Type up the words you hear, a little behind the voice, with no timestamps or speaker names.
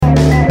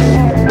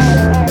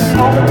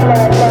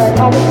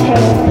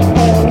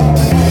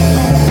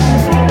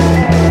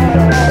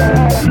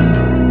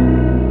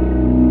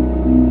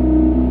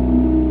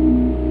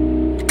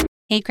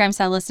Hey, Crime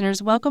Salad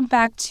listeners, welcome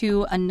back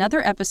to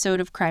another episode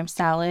of Crime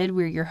Salad.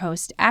 We're your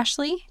host,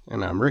 Ashley.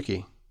 And I'm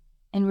Ricky.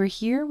 And we're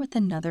here with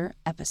another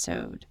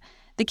episode.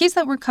 The case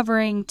that we're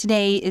covering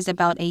today is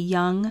about a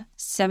young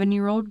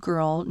 7-year-old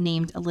girl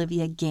named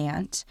Olivia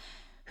Gant,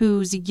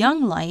 whose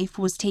young life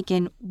was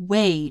taken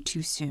way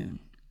too soon.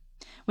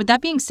 With that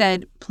being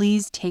said,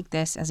 please take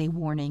this as a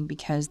warning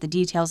because the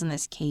details in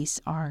this case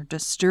are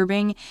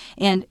disturbing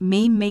and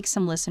may make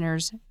some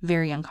listeners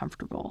very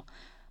uncomfortable.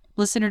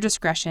 Listener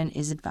discretion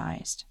is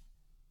advised.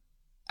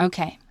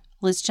 Okay,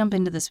 let's jump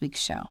into this week's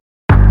show.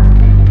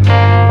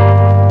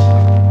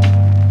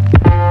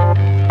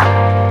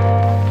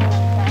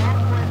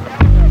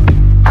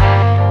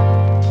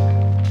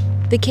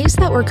 The case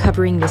that we're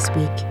covering this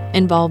week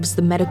involves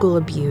the medical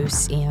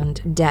abuse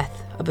and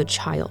death of a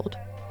child.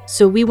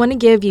 So we want to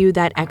give you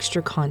that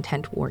extra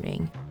content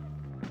warning.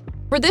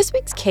 For this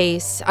week's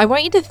case, I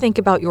want you to think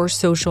about your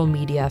social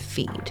media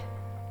feed.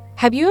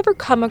 Have you ever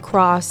come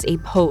across a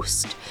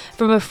post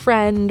from a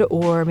friend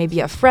or maybe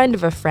a friend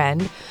of a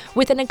friend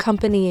with an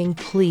accompanying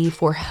plea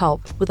for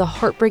help with a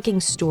heartbreaking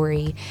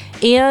story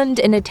and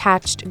an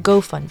attached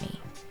GoFundMe?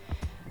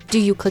 Do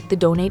you click the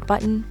donate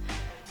button?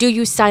 Do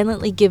you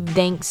silently give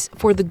thanks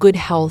for the good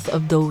health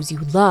of those you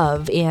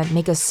love and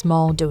make a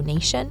small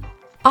donation?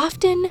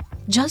 Often,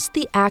 just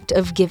the act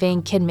of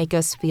giving can make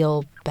us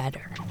feel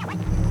better.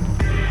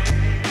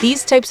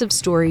 These types of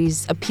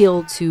stories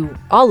appeal to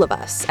all of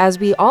us, as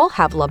we all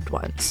have loved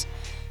ones.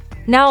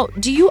 Now,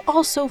 do you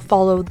also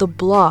follow the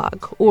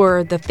blog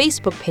or the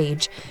Facebook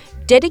page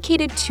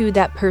dedicated to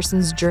that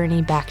person's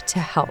journey back to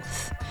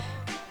health?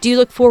 Do you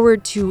look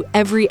forward to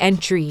every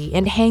entry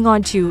and hang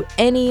on to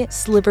any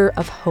sliver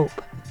of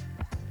hope?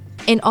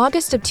 In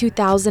August of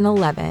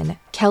 2011,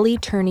 Kelly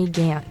Turney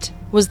Gant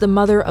was the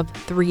mother of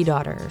 3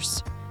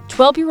 daughters,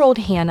 12-year-old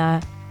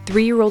Hannah,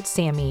 3-year-old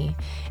Sammy,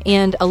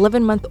 and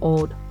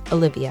 11-month-old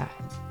Olivia.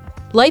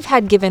 Life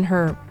had given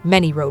her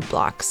many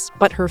roadblocks,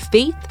 but her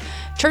faith,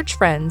 church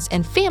friends,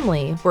 and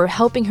family were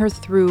helping her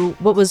through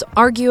what was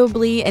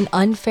arguably an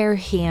unfair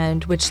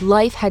hand which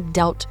life had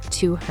dealt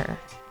to her.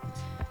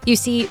 You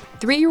see,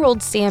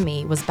 3-year-old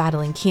Sammy was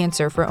battling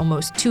cancer for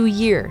almost 2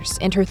 years,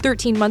 and her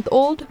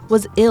 13-month-old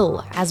was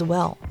ill as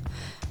well.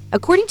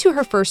 According to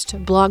her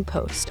first blog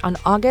post on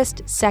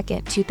August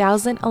 2nd,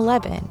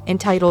 2011,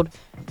 entitled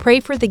Pray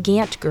for the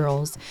Gant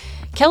Girls,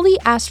 Kelly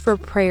asked for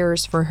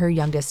prayers for her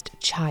youngest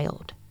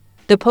child.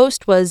 The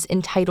post was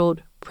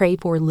entitled Pray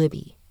for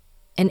Libby,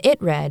 and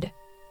it read,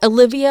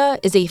 Olivia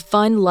is a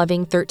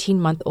fun-loving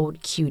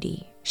 13-month-old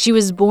cutie. She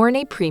was born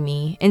a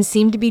preemie and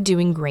seemed to be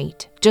doing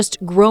great,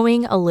 just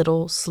growing a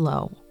little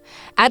slow.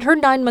 At her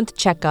 9-month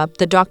checkup,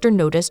 the doctor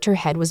noticed her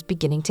head was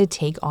beginning to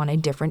take on a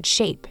different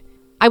shape.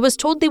 I was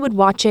told they would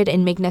watch it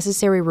and make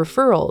necessary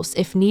referrals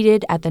if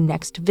needed at the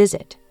next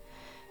visit.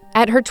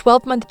 At her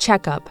 12-month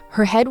checkup,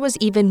 her head was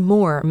even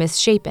more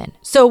misshapen,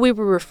 so we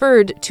were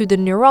referred to the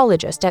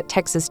neurologist at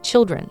Texas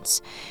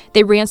Children's.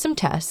 They ran some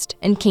tests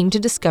and came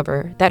to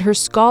discover that her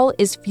skull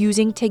is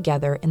fusing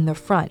together in the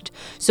front,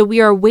 so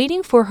we are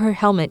waiting for her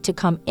helmet to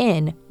come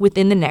in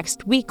within the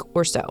next week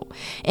or so,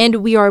 and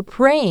we are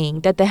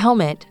praying that the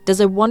helmet does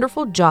a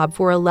wonderful job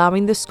for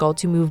allowing the skull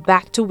to move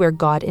back to where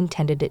God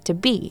intended it to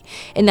be,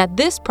 and that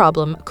this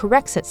problem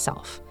corrects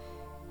itself.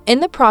 In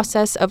the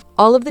process of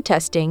all of the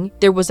testing,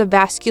 there was a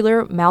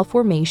vascular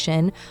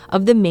malformation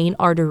of the main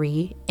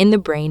artery in the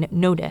brain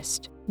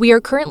noticed. We are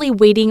currently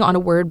waiting on a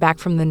word back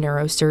from the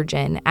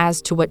neurosurgeon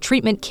as to what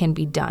treatment can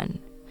be done.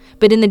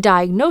 But in the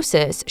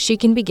diagnosis, she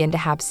can begin to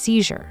have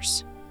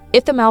seizures.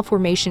 If the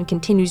malformation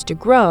continues to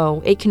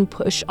grow, it can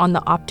push on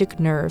the optic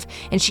nerve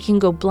and she can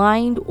go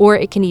blind, or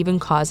it can even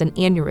cause an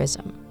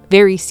aneurysm.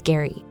 Very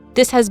scary.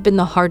 This has been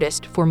the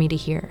hardest for me to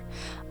hear.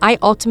 I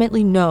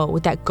ultimately know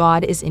that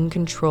God is in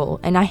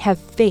control, and I have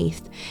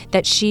faith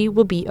that she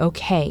will be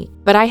okay.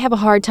 But I have a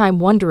hard time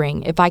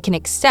wondering if I can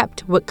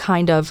accept what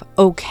kind of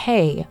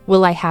okay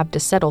will I have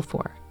to settle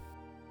for.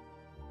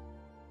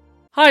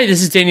 Hi,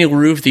 this is Daniel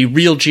LaRue of the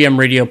Real GM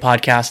Radio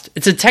Podcast.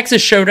 It's a Texas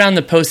showdown in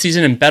the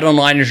postseason, and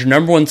BetOnline is your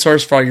number one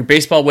source for all your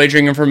baseball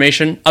wagering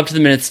information,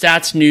 up-to-the-minute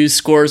stats, news,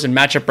 scores, and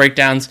matchup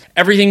breakdowns.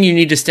 Everything you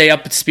need to stay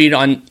up to speed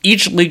on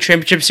each league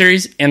championship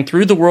series and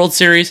through the World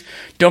Series.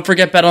 Don't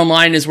forget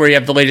BetOnline is where you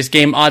have the latest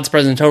game odds,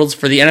 spreads, and totals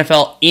for the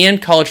NFL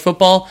and college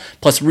football,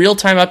 plus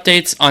real-time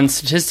updates on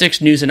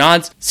statistics, news, and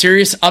odds,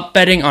 serious up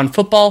betting on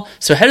football.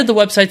 So head to the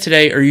website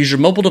today or use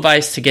your mobile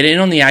device to get in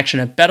on the action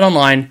at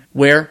BetOnline,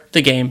 where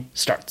the game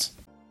starts.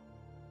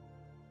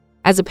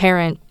 As a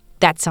parent,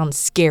 that sounds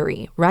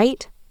scary,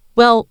 right?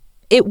 Well,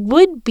 it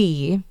would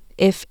be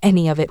if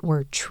any of it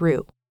were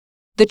true.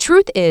 The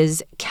truth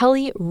is,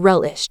 Kelly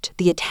relished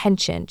the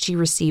attention she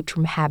received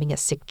from having a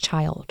sick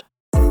child.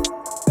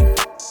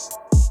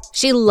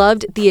 She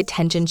loved the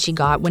attention she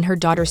got when her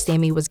daughter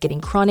Sammy was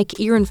getting chronic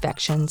ear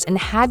infections and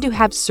had to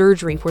have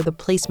surgery for the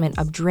placement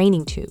of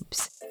draining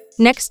tubes.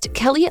 Next,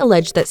 Kelly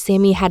alleged that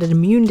Sammy had an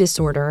immune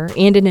disorder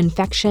and an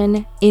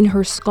infection in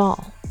her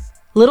skull.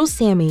 little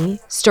Sammy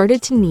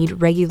started to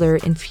need regular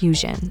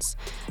infusions.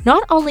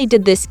 Not only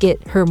did this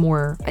get her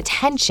more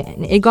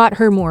attention, it got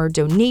her more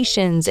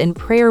donations and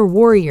prayer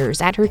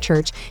warriors at her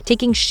church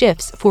taking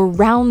shifts for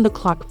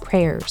round-the-clock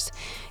prayers.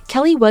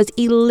 Kelly was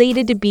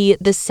elated to be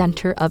the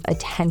center of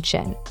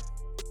attention.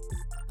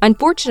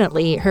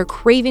 Unfortunately, her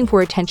craving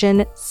for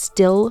attention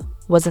still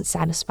wasn't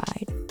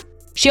satisfied.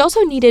 She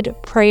also needed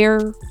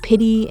prayer,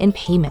 pity, and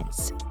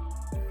payments.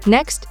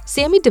 Next,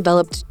 Sammy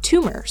developed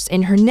tumors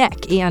in her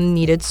neck and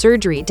needed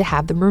surgery to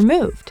have them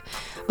removed.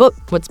 But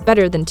what's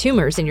better than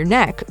tumors in your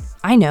neck?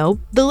 I know,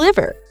 the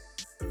liver.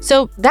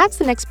 So that's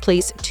the next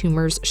place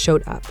tumors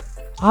showed up.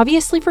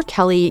 Obviously for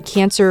Kelly,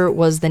 cancer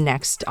was the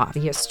next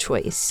obvious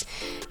choice.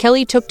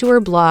 Kelly took to her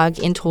blog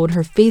and told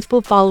her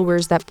faithful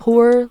followers that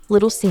poor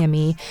little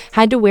Sammy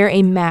had to wear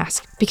a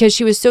mask because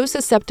she was so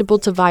susceptible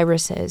to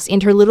viruses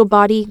and her little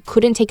body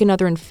couldn't take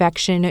another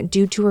infection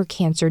due to her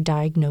cancer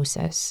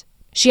diagnosis.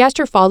 She asked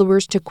her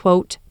followers to,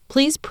 quote,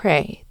 "Please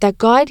pray that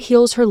God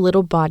heals her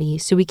little body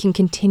so we can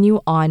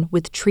continue on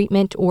with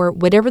treatment or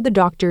whatever the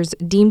doctors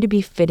deem to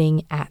be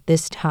fitting at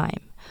this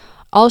time.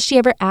 All she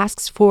ever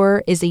asks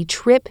for is a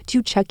trip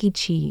to Chuck E.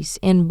 Cheese,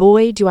 and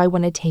boy, do I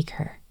want to take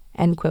her,"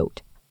 end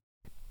quote.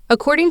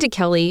 According to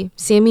Kelly,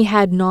 Sammy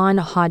had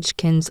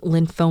non-Hodgkin's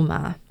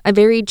lymphoma, a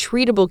very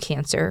treatable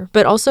cancer,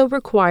 but also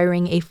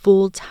requiring a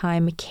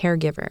full-time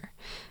caregiver.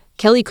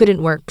 Kelly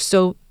couldn't work,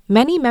 so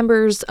many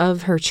members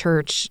of her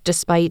church,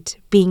 despite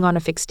being on a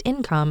fixed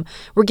income,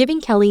 were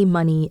giving Kelly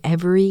money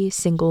every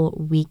single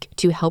week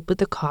to help with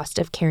the cost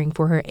of caring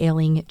for her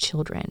ailing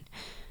children.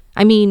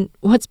 I mean,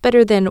 what's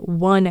better than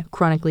one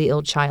chronically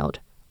ill child?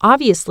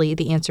 Obviously,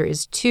 the answer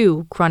is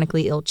 2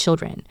 chronically ill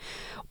children.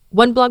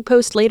 One blog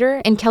post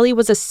later, and Kelly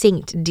was a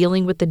saint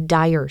dealing with the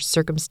dire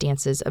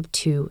circumstances of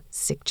 2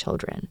 sick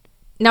children.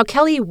 Now,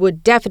 Kelly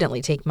would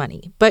definitely take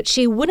money, but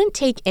she wouldn't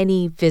take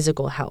any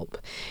physical help.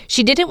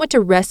 She didn't want to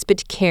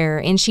respite care,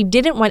 and she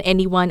didn't want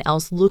anyone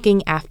else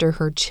looking after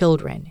her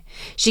children.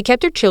 She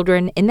kept her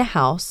children in the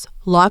house,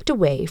 locked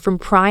away from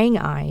prying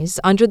eyes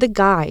under the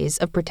guise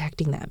of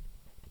protecting them.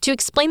 To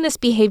explain this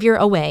behavior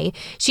away,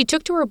 she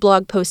took to her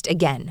blog post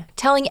again,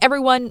 telling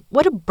everyone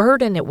what a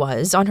burden it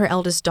was on her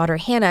eldest daughter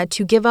Hannah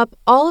to give up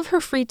all of her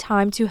free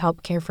time to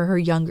help care for her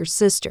younger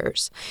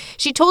sisters.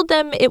 She told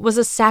them it was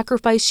a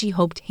sacrifice she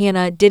hoped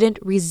Hannah didn't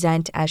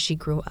resent as she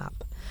grew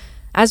up.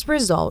 As a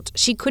result,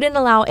 she couldn't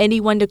allow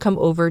anyone to come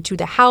over to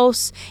the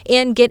house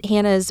and get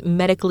Hannah's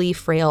medically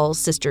frail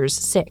sisters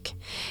sick.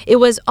 It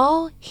was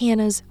all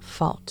Hannah's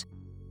fault.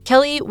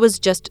 Kelly was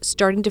just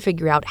starting to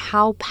figure out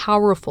how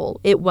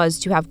powerful it was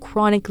to have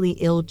chronically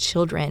ill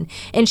children,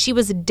 and she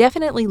was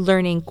definitely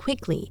learning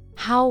quickly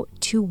how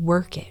to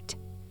work it.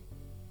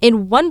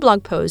 In one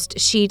blog post,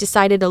 she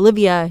decided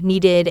Olivia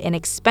needed an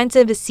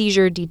expensive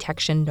seizure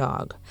detection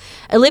dog.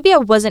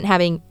 Olivia wasn't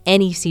having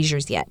any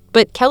seizures yet,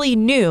 but Kelly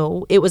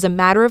knew it was a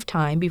matter of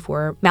time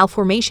before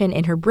malformation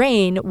in her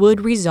brain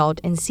would result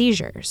in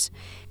seizures.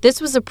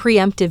 This was a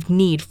preemptive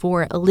need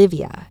for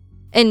Olivia.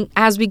 And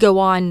as we go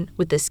on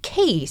with this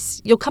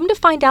case, you'll come to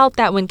find out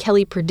that when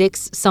Kelly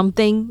predicts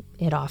something,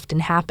 it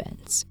often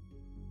happens.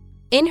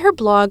 In her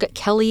blog,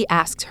 Kelly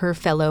asks her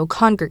fellow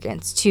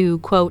congregants to,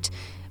 quote,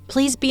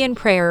 "Please be in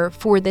prayer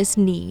for this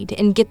need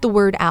and get the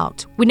word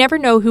out. We never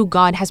know who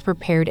God has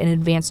prepared in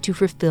advance to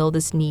fulfill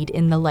this need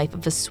in the life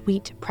of a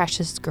sweet,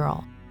 precious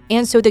girl."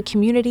 And so the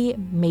community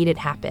made it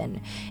happen.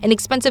 An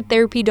expensive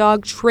therapy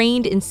dog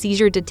trained in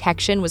seizure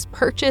detection was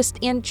purchased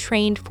and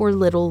trained for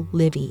little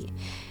Livy.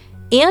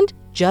 And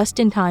just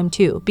in time,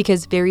 too,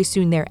 because very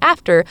soon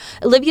thereafter,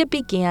 Olivia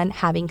began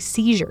having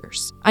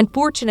seizures.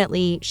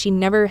 Unfortunately, she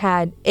never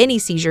had any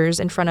seizures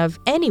in front of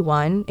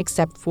anyone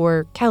except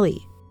for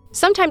Kelly.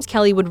 Sometimes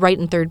Kelly would write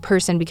in third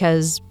person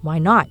because why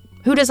not?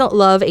 Who doesn't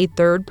love a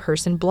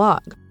third-person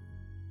blog?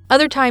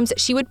 Other times,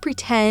 she would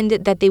pretend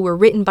that they were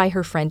written by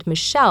her friend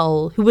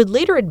Michelle, who would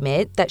later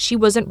admit that she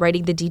wasn't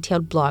writing the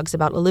detailed blogs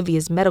about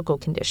Olivia's medical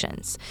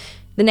conditions.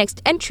 The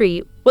next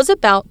entry was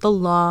about the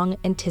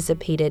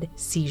long-anticipated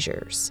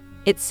seizures.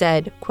 It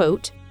said,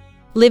 quote,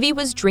 "Livy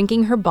was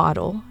drinking her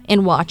bottle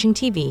and watching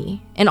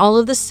TV, and all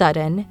of a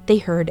sudden, they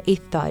heard a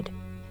thud.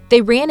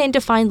 They ran in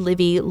to find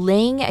Livy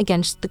laying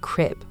against the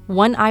crib.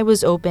 One eye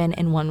was open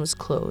and one was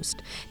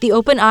closed. The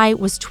open eye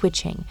was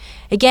twitching.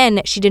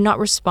 Again, she did not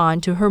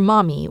respond to her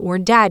mommy or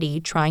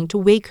daddy trying to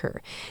wake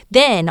her.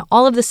 Then,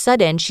 all of a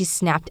sudden, she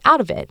snapped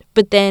out of it,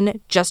 but then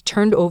just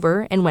turned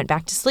over and went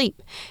back to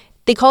sleep.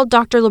 They called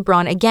Dr.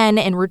 LeBron again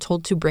and were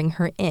told to bring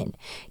her in.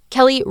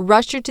 Kelly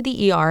rushed her to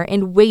the ER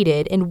and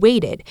waited and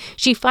waited.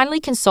 She finally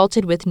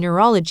consulted with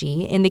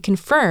neurology and they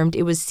confirmed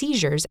it was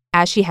seizures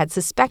as she had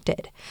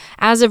suspected.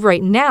 As of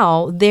right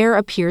now, there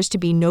appears to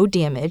be no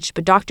damage,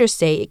 but doctors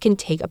say it can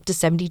take up to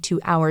 72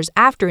 hours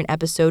after an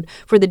episode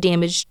for the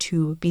damage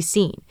to be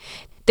seen.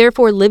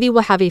 Therefore, Livy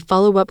will have a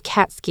follow-up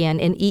CAT scan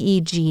and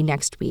EEG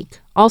next week.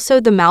 Also,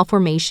 the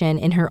malformation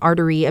in her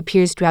artery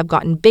appears to have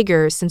gotten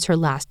bigger since her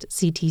last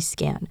CT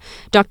scan.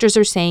 Doctors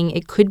are saying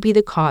it could be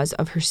the cause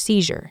of her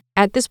seizure.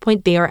 At this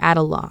point, they are at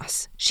a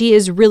loss. She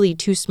is really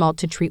too small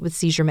to treat with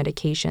seizure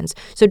medications,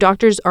 so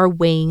doctors are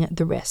weighing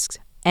the risks.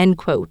 End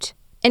quote.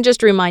 And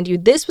just to remind you,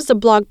 this was a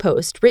blog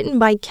post written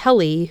by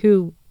Kelly,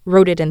 who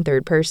wrote it in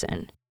third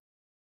person.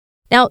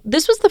 Now,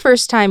 this was the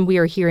first time we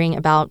are hearing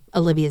about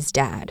Olivia's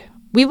dad.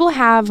 We will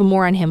have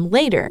more on him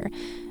later,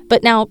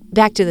 but now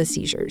back to the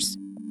seizures.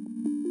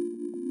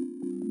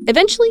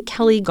 Eventually,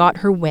 Kelly got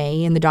her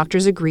way and the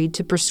doctors agreed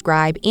to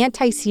prescribe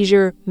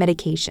anti-seizure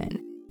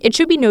medication. It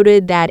should be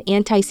noted that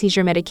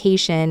anti-seizure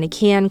medication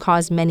can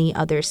cause many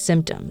other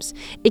symptoms.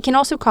 It can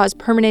also cause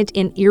permanent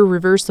and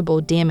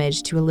irreversible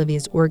damage to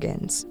Olivia's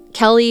organs.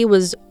 Kelly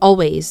was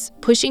always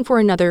pushing for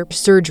another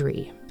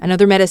surgery,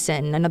 another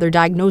medicine, another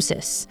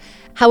diagnosis.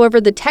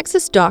 However, the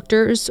Texas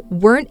doctors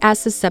weren't as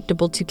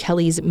susceptible to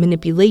Kelly's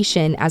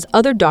manipulation as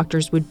other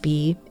doctors would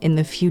be in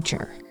the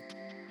future.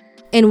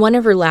 In one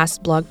of her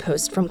last blog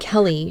posts from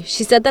Kelly,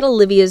 she said that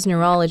Olivia's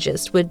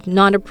neurologist would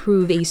not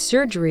approve a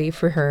surgery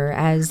for her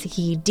as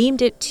he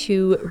deemed it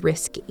too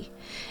risky.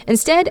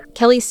 Instead,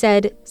 Kelly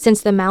said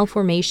since the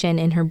malformation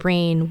in her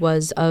brain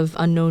was of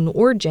unknown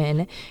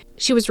origin,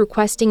 she was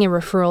requesting a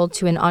referral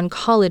to an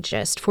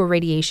oncologist for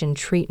radiation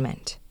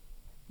treatment.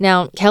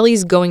 Now,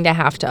 Kelly's going to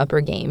have to up her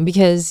game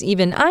because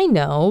even I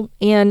know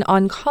an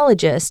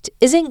oncologist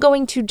isn't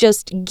going to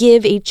just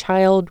give a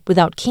child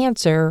without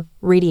cancer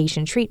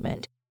radiation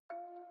treatment,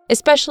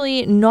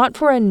 especially not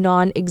for a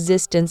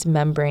non-existent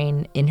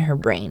membrane in her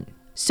brain.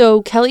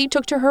 So Kelly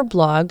took to her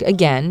blog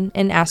again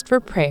and asked for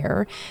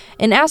prayer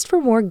and asked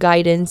for more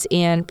guidance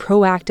and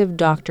proactive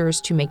doctors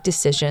to make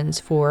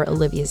decisions for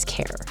Olivia's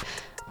care.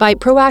 By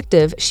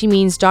proactive, she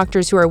means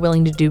doctors who are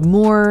willing to do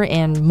more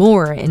and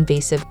more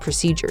invasive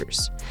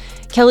procedures.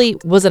 Kelly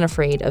wasn't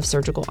afraid of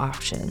surgical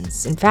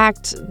options. In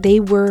fact, they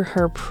were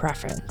her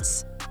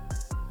preference.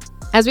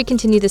 As we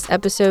continue this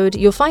episode,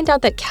 you'll find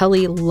out that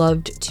Kelly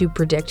loved to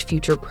predict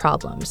future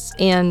problems,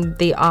 and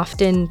they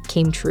often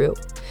came true.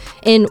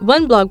 In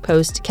one blog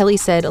post, Kelly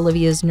said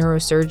Olivia's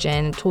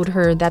neurosurgeon told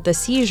her that the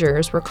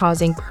seizures were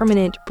causing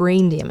permanent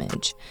brain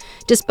damage.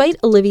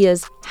 Despite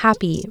Olivia's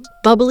happy,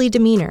 bubbly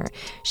demeanor,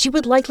 she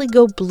would likely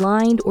go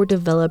blind or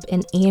develop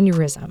an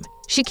aneurysm.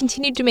 She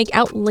continued to make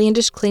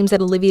outlandish claims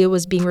that Olivia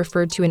was being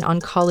referred to an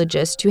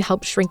oncologist to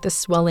help shrink the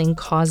swelling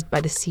caused by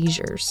the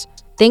seizures.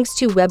 Thanks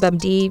to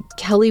WebMD,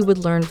 Kelly would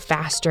learn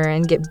faster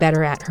and get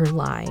better at her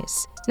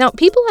lies. Now,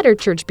 people at her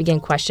church began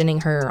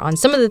questioning her on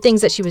some of the things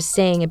that she was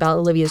saying about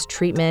Olivia's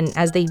treatment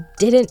as they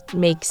didn't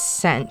make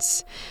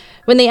sense.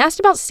 When they asked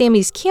about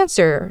Sammy's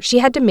cancer, she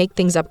had to make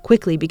things up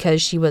quickly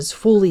because she was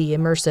fully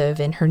immersive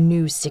in her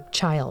new sick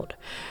child.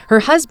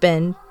 Her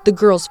husband, the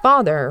girl's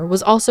father,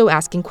 was also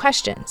asking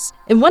questions.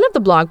 In one of the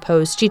blog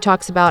posts, she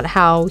talks about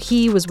how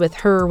he was with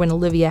her when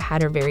Olivia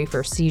had her very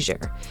first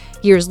seizure.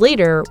 Years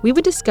later, we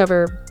would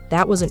discover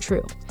that wasn't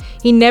true.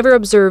 He never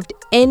observed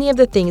any of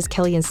the things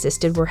Kelly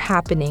insisted were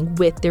happening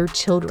with their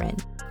children.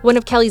 One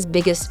of Kelly's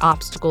biggest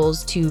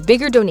obstacles to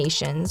bigger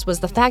donations was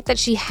the fact that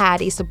she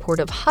had a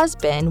supportive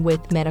husband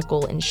with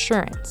medical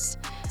insurance.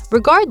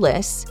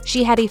 Regardless,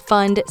 she had a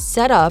fund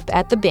set up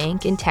at the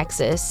bank in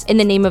Texas in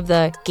the name of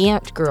the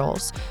Gantt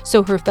girls,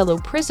 so her fellow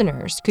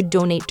prisoners could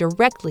donate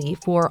directly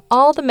for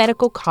all the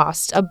medical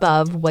costs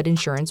above what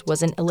insurance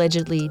wasn't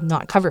allegedly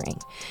not covering.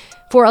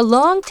 For a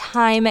long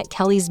time,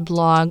 Kelly's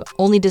blog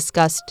only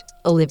discussed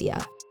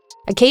Olivia.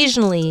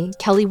 Occasionally,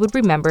 Kelly would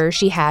remember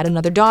she had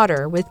another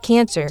daughter with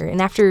cancer,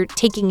 and after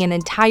taking an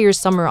entire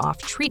summer off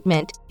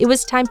treatment, it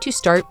was time to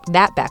start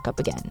that back up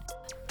again.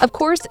 Of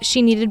course,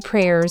 she needed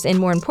prayers, and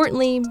more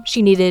importantly,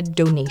 she needed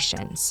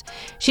donations.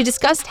 She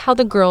discussed how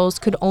the girls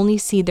could only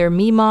see their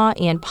Mima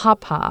and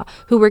Papa,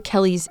 who were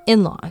Kelly's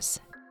in-laws.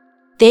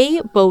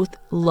 They both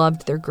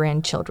loved their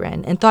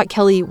grandchildren and thought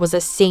Kelly was a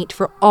saint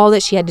for all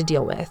that she had to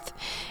deal with.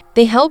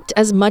 They helped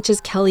as much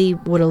as Kelly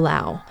would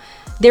allow.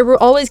 There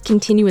were always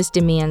continuous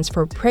demands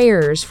for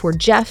prayers for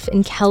Jeff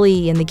and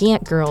Kelly and the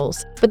Gantt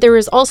girls, but there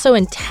was also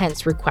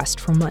intense request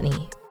for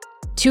money.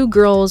 2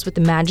 girls with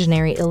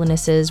imaginary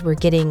illnesses were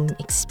getting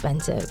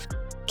expensive.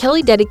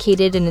 Kelly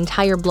dedicated an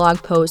entire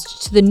blog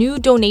post to the new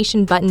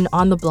donation button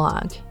on the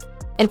blog.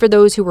 And for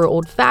those who were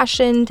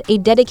old-fashioned, a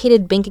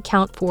dedicated bank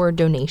account for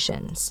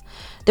donations.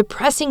 The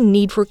pressing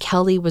need for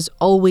Kelly was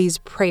always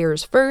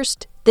prayers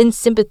first, then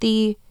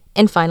sympathy,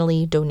 and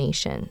finally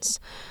donations.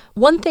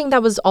 One thing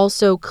that was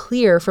also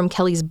clear from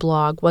Kelly's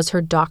blog was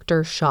her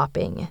doctor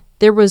shopping.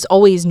 There was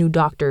always new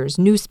doctors,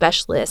 new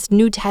specialists,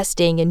 new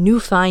testing, and new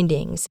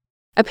findings.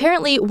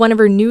 Apparently, one of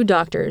her new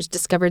doctors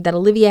discovered that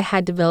Olivia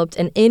had developed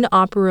an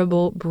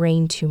inoperable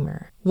brain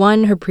tumor,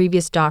 one her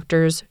previous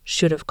doctors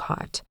should have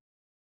caught.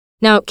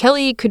 Now,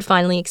 Kelly could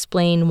finally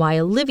explain why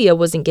Olivia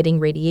wasn't getting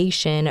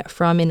radiation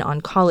from an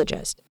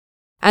oncologist.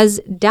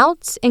 As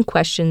doubts and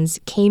questions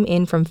came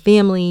in from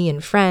family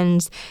and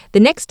friends,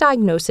 the next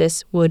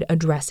diagnosis would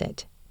address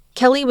it.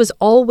 Kelly was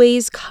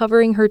always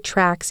covering her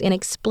tracks and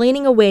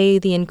explaining away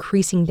the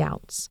increasing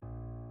doubts.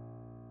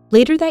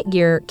 Later that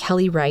year,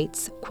 Kelly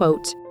writes,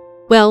 quote,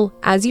 "Well,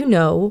 as you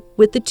know,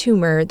 with the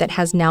tumor that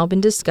has now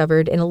been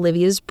discovered in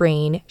Olivia's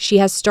brain, she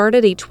has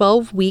started a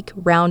 12-week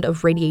round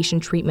of radiation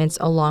treatments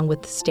along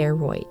with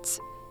steroids.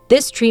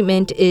 This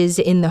treatment is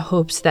in the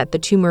hopes that the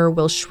tumor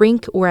will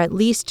shrink or at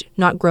least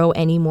not grow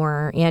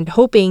anymore, and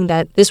hoping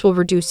that this will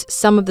reduce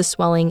some of the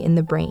swelling in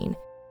the brain.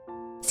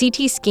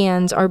 CT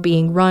scans are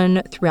being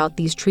run throughout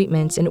these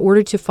treatments in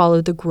order to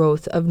follow the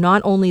growth of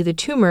not only the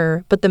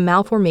tumor, but the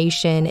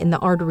malformation in the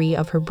artery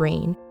of her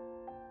brain.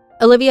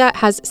 Olivia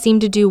has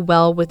seemed to do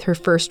well with her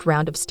first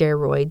round of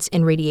steroids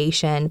and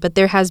radiation, but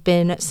there has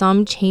been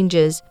some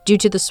changes due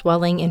to the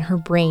swelling in her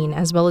brain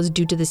as well as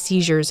due to the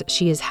seizures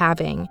she is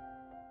having.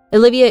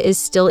 Olivia is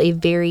still a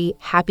very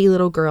happy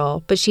little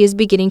girl, but she is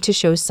beginning to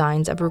show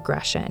signs of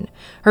regression.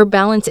 Her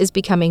balance is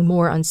becoming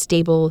more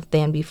unstable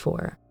than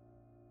before.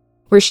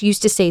 Where she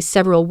used to say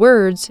several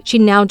words, she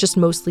now just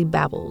mostly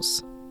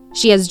babbles.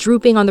 She has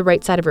drooping on the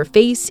right side of her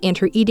face, and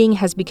her eating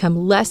has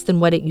become less than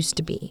what it used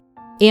to be."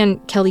 And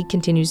Kelly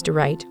continues to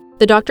write,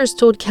 "The doctors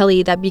told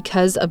Kelly that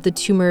because of the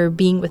tumor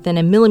being within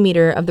a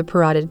millimeter of the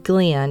parotid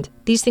gland,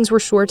 these things were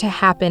sure to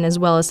happen as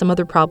well as some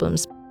other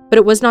problems, but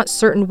it was not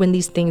certain when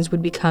these things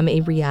would become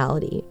a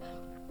reality.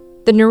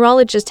 The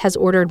neurologist has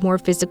ordered more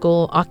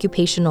physical,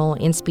 occupational,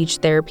 and speech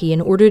therapy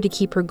in order to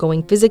keep her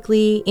going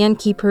physically and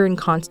keep her in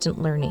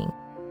constant learning.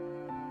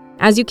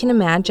 As you can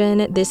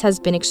imagine, this has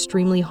been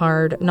extremely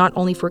hard, not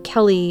only for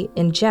Kelly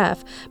and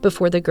Jeff, but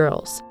for the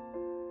girls.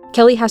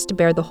 Kelly has to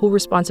bear the whole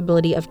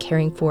responsibility of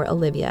caring for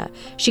Olivia.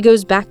 She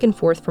goes back and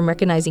forth from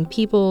recognizing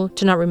people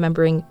to not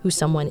remembering who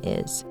someone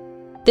is.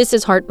 This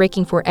is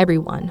heartbreaking for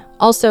everyone.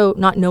 Also,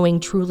 not knowing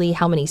truly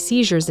how many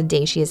seizures a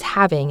day she is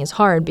having is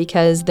hard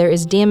because there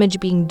is damage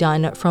being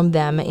done from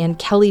them, and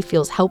Kelly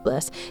feels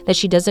helpless that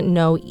she doesn't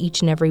know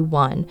each and every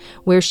one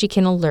where she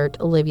can alert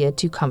Olivia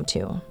to come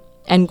to."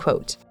 End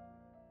quote.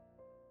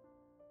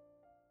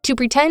 To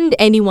pretend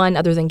anyone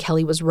other than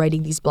Kelly was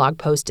writing these blog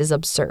posts is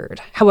absurd.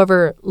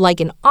 However,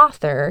 like an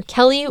author,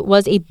 Kelly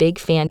was a big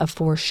fan of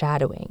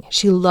foreshadowing.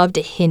 She loved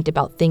to hint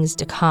about things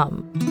to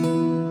come.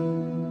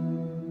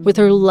 With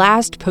her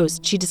last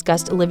post, she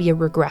discussed Olivia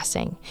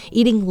regressing,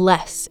 eating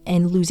less,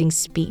 and losing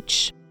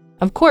speech.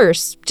 Of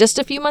course, just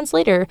a few months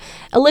later,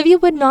 Olivia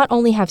would not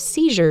only have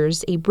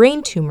seizures, a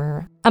brain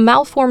tumor, a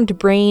malformed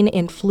brain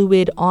and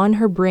fluid on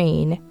her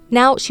brain,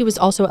 now she was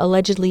also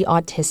allegedly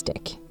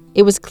autistic.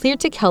 It was clear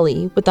to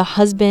Kelly, with a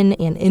husband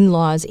and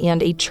in-laws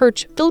and a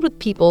church filled with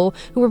people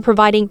who were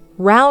providing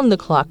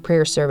round-the-clock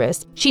prayer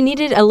service, she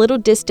needed a little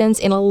distance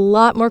and a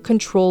lot more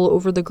control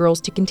over the girls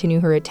to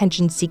continue her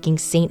attention-seeking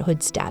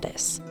sainthood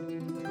status.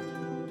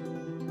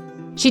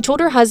 She told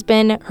her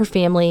husband, her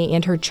family,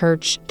 and her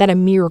church that a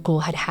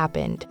miracle had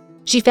happened.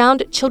 She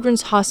found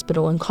Children's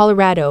Hospital in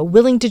Colorado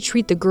willing to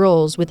treat the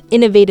girls with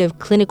innovative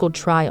clinical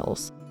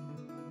trials.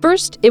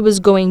 First, it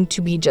was going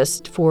to be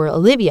just for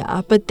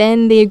Olivia, but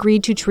then they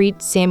agreed to treat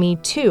Sammy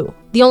too.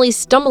 The only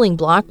stumbling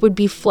block would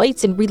be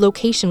flights and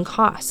relocation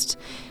costs.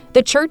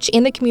 The church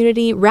and the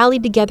community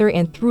rallied together,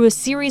 and through a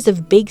series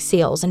of bake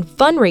sales and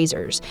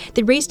fundraisers,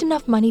 they raised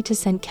enough money to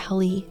send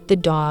Kelly, the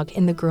dog,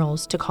 and the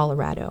girls to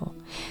Colorado.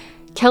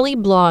 Kelly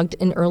blogged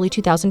in early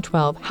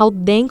 2012 how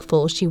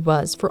thankful she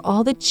was for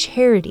all the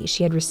charity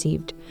she had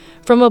received.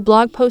 From a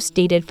blog post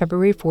dated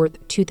February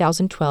 4th,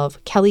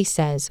 2012, Kelly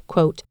says,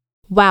 quote,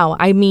 "Wow,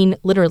 I mean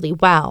literally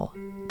wow.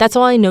 That's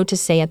all I know to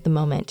say at the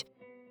moment.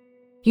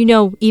 You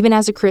know, even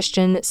as a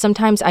Christian,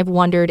 sometimes I've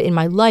wondered in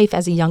my life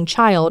as a young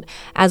child,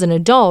 as an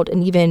adult,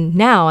 and even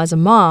now as a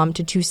mom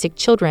to 2 sick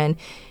children,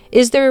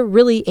 is there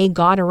really a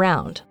God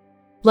around?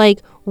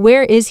 Like,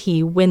 where is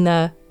he when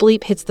the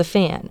bleep hits the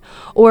fan?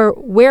 Or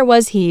where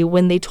was he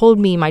when they told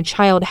me my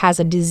child has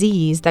a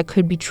disease that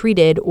could be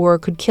treated or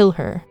could kill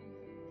her?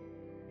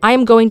 I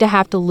am going to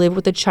have to live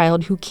with a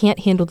child who can't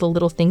handle the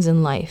little things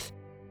in life.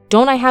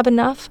 Don't I have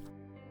enough?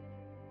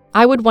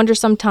 I would wonder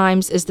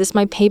sometimes, is this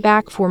my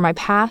payback for my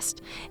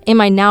past?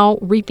 Am I now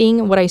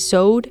reaping what I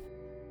sowed?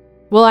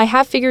 Well, I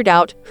have figured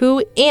out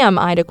who am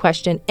I to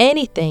question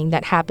anything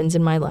that happens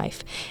in my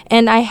life.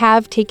 And I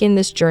have taken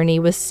this journey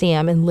with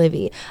Sam and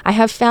Livy. I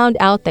have found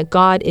out that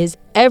God is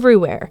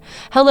everywhere.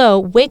 Hello,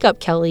 wake up,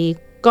 Kelly.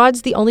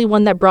 God's the only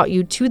one that brought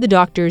you to the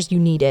doctors you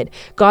needed.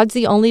 God's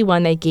the only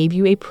one that gave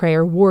you a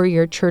prayer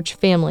warrior church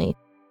family.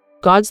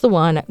 God's the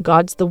one,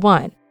 God's the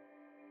one.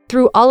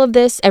 Through all of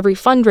this, every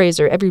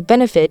fundraiser, every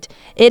benefit,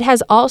 it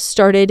has all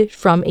started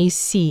from a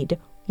seed.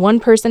 One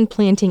person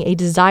planting a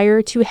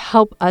desire to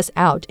help us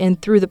out, and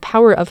through the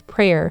power of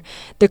prayer,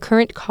 the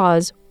current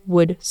cause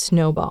would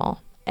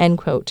snowball." End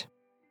quote.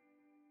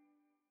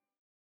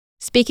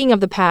 Speaking of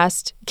the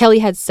past, Kelly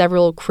had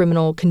several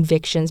criminal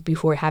convictions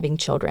before having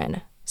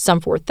children, some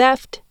for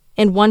theft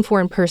and one for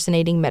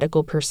impersonating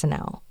medical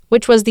personnel,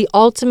 which was the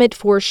ultimate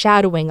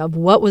foreshadowing of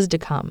what was to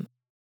come.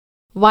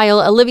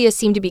 While Olivia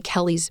seemed to be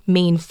Kelly's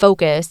main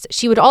focus,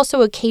 she would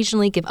also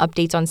occasionally give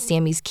updates on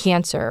Sammy's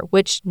cancer,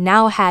 which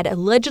now had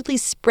allegedly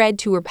spread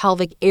to her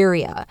pelvic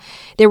area.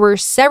 There were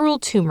several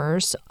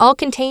tumors, all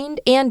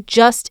contained and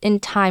just in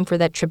time for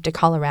that trip to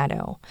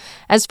Colorado.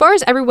 As far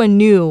as everyone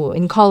knew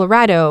in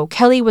Colorado,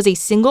 Kelly was a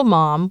single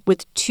mom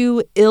with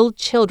 2 ill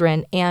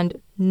children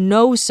and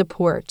no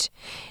support.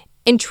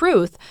 In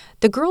truth,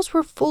 the girls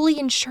were fully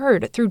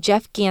insured through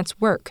Jeff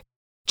Gant's work.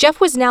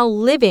 Jeff was now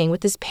living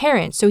with his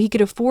parents, so he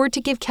could afford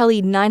to give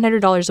Kelly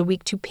 $900 a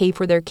week to pay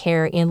for their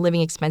care and living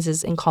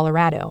expenses in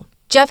Colorado.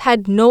 Jeff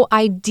had no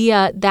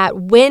idea that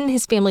when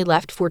his family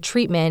left for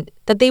treatment,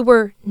 that they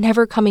were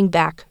never coming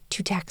back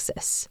to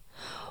Texas.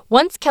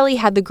 Once Kelly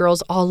had the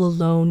girls all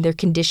alone, their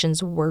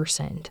conditions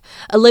worsened.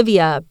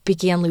 Olivia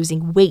began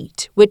losing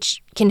weight,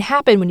 which can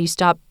happen when you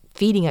stop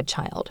feeding a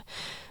child.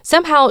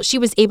 Somehow, she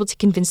was able to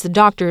convince the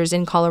doctors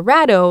in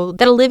Colorado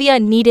that Olivia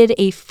needed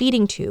a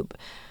feeding tube.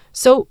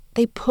 So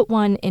they put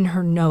one in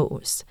her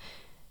nose.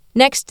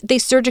 Next, they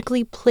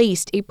surgically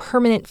placed a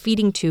permanent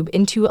feeding tube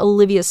into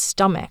Olivia's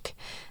stomach.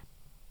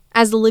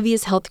 As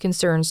Olivia's health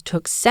concerns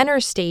took center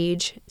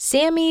stage,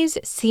 Sammy's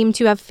seemed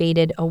to have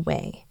faded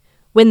away.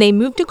 When they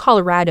moved to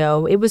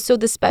Colorado, it was so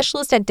the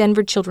specialist at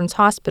Denver Children's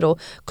Hospital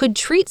could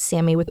treat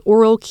Sammy with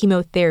oral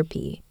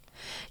chemotherapy.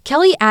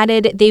 Kelly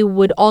added they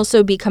would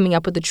also be coming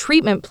up with a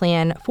treatment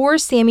plan for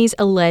Sammy's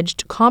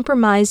alleged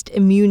compromised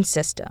immune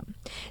system.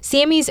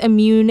 Sammy's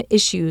immune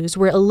issues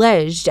were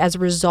alleged as a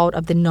result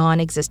of the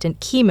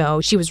non-existent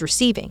chemo she was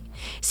receiving.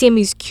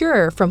 Sammy's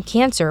cure from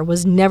cancer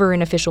was never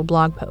an official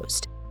blog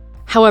post.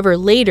 However,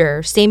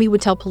 later, Sammy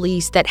would tell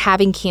police that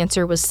having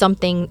cancer was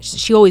something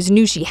she always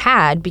knew she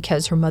had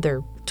because her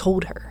mother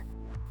told her.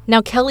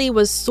 Now, Kelly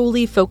was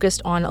solely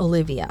focused on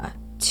Olivia.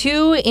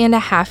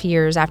 2.5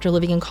 years after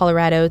living in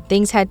Colorado,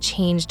 things had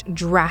changed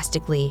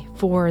drastically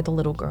for the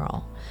little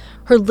girl.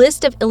 Her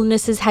list of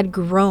illnesses had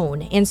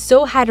grown, and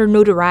so had her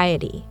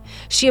notoriety.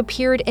 She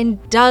appeared in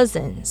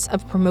dozens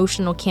of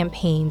promotional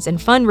campaigns and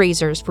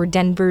fundraisers for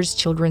Denver's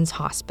Children's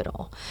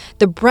Hospital.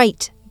 The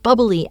bright,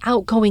 bubbly,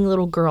 outgoing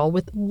little girl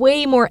with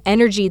way more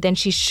energy than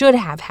she should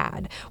have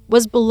had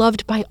was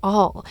beloved by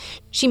all.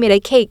 She made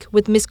a cake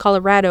with Miss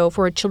Colorado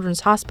for a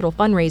Children's Hospital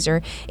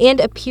fundraiser and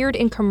appeared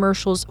in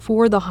commercials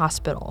for the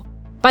hospital.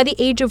 By the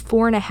age of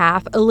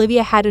 4.5,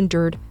 Olivia had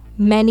endured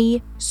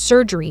many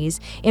surgeries,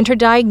 and her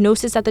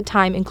diagnosis at the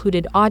time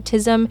included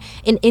autism,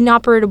 an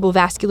inoperable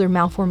vascular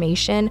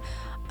malformation,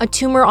 a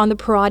tumor on the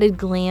parotid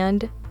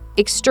gland,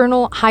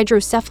 external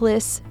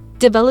hydrocephalus,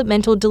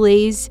 developmental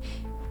delays,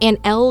 an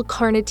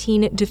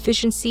L-carnitine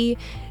deficiency,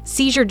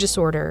 seizure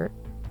disorder,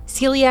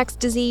 celiac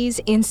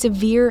disease, and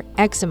severe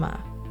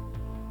eczema.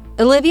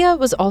 Olivia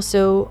was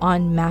also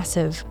on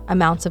massive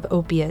amounts of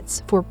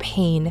opiates for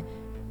pain,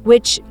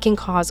 which can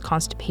cause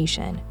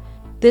constipation.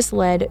 This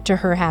led to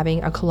her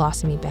having a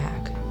colostomy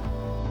bag.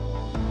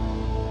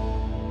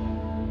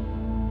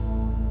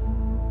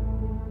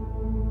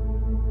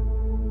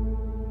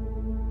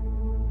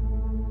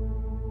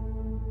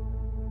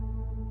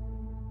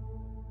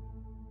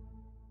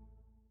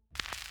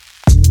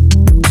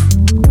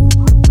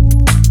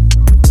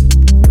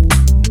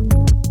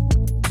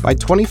 By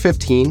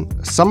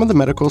 2015, some of the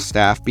medical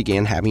staff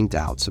began having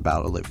doubts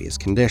about Olivia's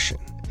condition.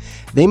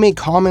 They made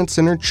comments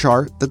in her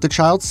chart that the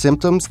child's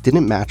symptoms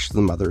didn't match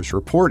the mother's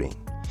reporting.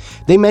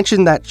 They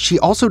mentioned that she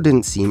also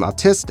didn't seem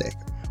autistic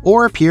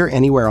or appear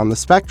anywhere on the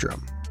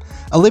spectrum.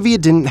 Olivia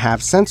didn't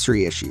have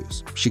sensory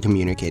issues. She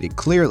communicated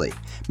clearly,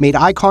 made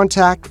eye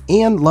contact,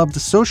 and loved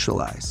to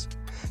socialize.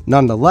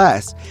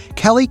 Nonetheless,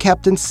 Kelly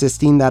kept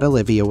insisting that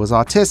Olivia was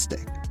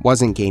autistic,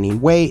 wasn't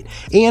gaining weight,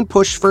 and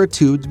pushed for a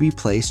tube to be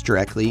placed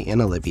directly in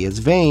Olivia's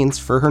veins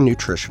for her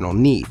nutritional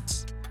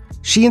needs.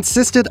 She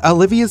insisted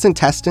Olivia's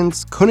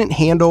intestines couldn't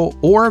handle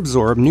or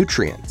absorb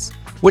nutrients,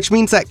 which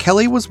means that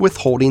Kelly was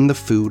withholding the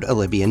food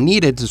Olivia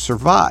needed to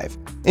survive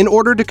in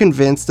order to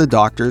convince the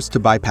doctors to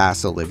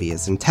bypass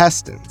Olivia's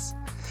intestines.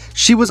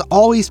 She was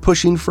always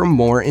pushing for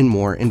more and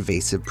more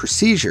invasive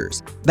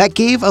procedures that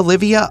gave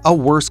Olivia a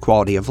worse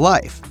quality of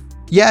life.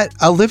 Yet,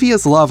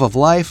 Olivia's love of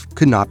life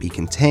could not be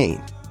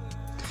contained.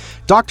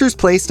 Doctors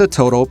placed a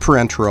total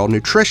parenteral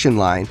nutrition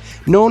line,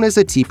 known as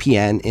a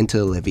TPN, into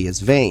Olivia's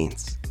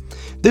veins.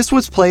 This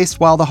was placed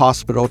while the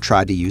hospital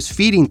tried to use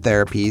feeding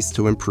therapies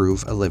to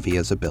improve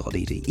Olivia's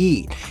ability to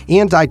eat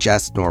and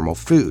digest normal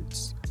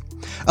foods.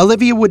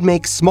 Olivia would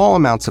make small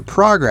amounts of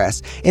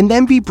progress and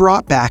then be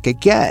brought back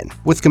again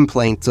with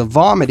complaints of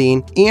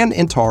vomiting and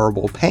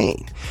intolerable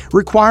pain,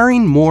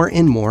 requiring more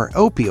and more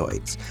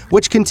opioids,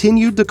 which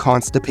continued to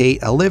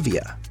constipate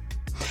Olivia.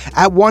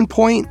 At one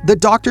point, the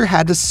doctor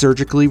had to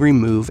surgically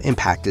remove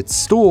impacted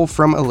stool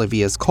from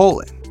Olivia's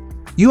colon.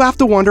 You have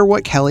to wonder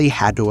what Kelly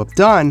had to have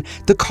done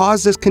to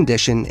cause this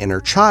condition in her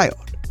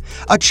child.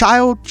 A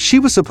child she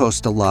was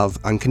supposed to love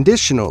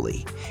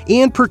unconditionally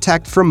and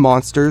protect from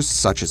monsters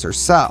such as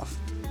herself.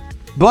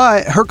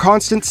 But her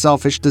constant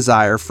selfish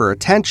desire for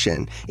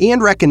attention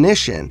and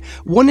recognition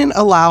wouldn't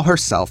allow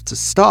herself to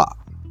stop.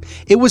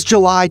 It was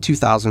July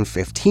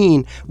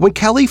 2015 when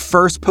Kelly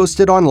first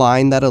posted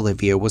online that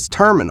Olivia was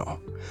terminal.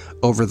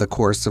 Over the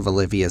course of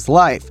Olivia's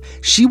life,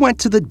 she went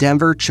to the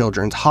Denver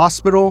Children's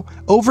Hospital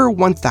over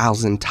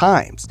 1,000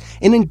 times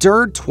and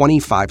endured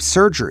 25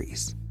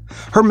 surgeries.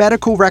 Her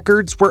medical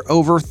records were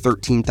over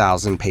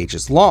 13,000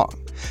 pages long.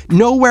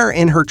 Nowhere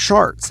in her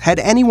charts had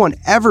anyone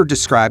ever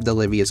described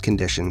Olivia's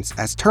conditions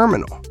as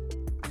terminal.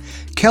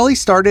 Kelly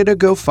started a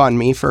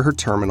GoFundMe for her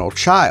terminal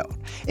child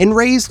and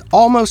raised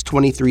almost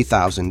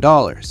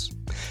 $23,000.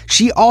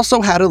 She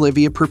also had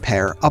Olivia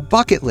prepare a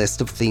bucket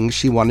list of things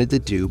she wanted to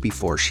do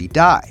before she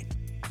died.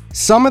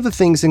 Some of the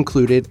things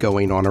included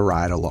going on a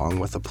ride along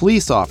with a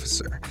police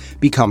officer,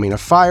 becoming a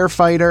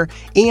firefighter,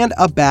 and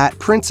a Bat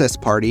Princess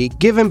party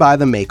given by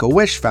the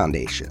Make-A-Wish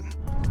Foundation.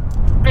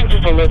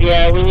 Princess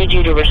Olivia, we need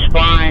you to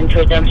respond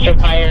to a dumpster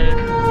fire.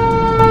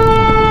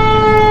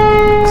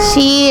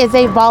 She is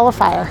a ball of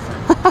fire.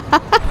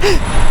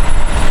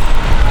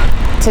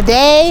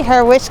 Today,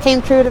 her wish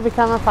came true to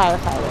become a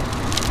firefighter.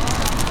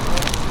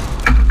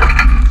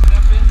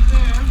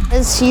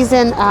 She's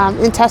in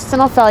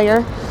intestinal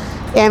failure,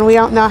 and we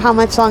don't know how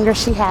much longer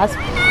she has.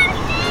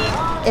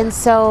 And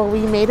so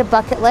we made a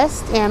bucket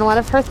list, and one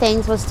of her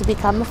things was to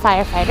become a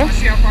firefighter.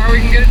 See how far we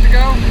can get it to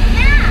go?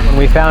 When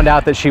we found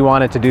out that she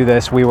wanted to do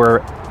this, we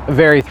were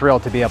very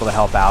thrilled to be able to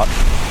help out.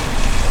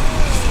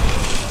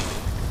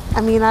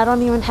 I mean, I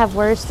don't even have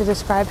words to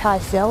describe how I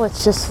feel.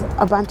 It's just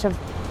a bunch of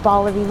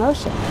ball of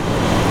emotion.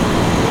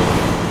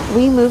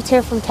 We moved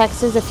here from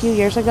Texas a few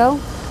years ago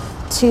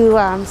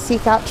to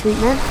seek out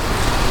treatment.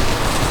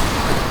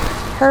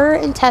 Her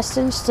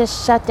intestines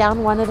just shut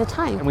down one at a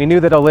time. And we knew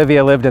that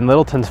Olivia lived in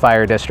Littleton's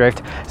fire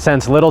district.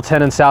 Since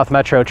Littleton and South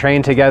Metro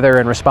train together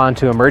and respond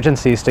to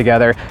emergencies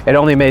together, it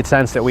only made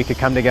sense that we could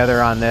come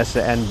together on this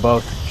and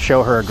both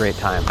show her a great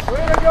time.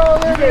 Way to go,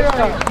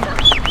 Olivia!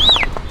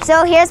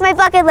 So here's my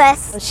bucket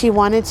list. She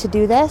wanted to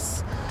do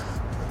this.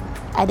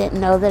 I didn't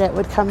know that it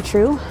would come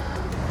true.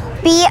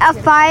 Be a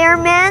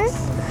fireman.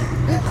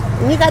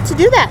 And you got to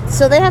do that,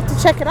 so they have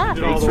to check it out.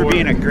 Thanks for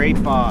being a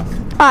great boss.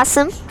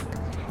 Awesome.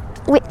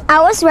 I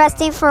was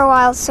resting for a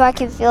while so I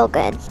can feel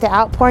good. The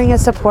outpouring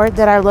of support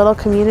that our little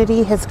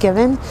community has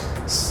given,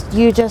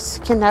 you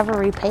just can never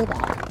repay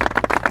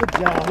that. Good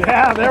job.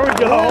 Yeah, there we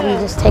go.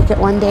 We just take it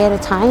one day at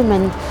a time,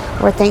 and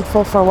we're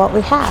thankful for what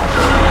we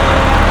have.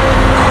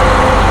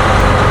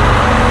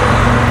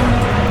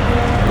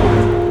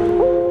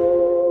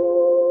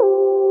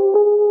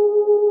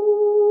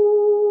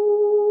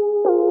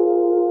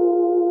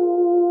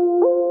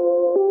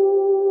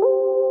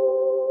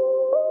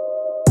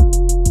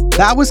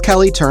 That was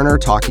Kelly Turner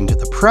talking to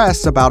the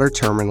press about her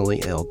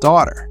terminally ill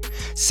daughter,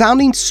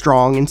 sounding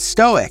strong and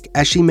stoic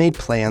as she made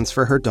plans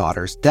for her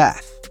daughter's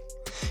death.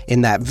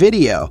 In that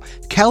video,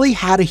 Kelly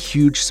had a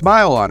huge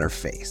smile on her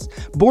face,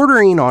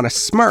 bordering on a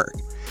smirk,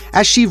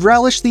 as she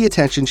relished the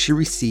attention she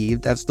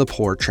received as the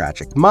poor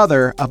tragic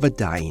mother of a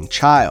dying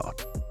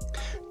child.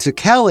 To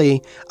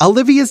Kelly,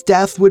 Olivia's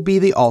death would be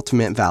the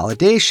ultimate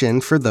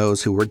validation for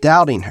those who were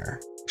doubting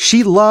her.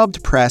 She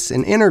loved press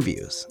and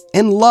interviews,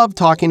 and loved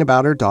talking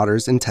about her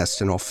daughter's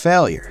intestinal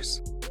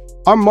failures.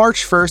 On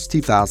March 1st,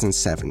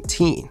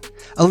 2017,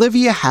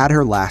 Olivia had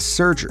her last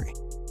surgery.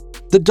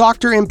 The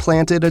doctor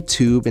implanted a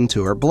tube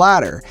into her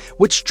bladder,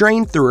 which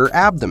drained through her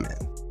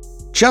abdomen.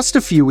 Just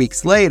a few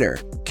weeks later,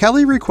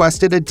 Kelly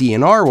requested a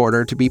DNR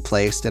order to be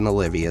placed in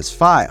Olivia's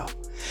file.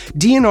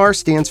 DNR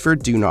stands for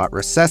Do Not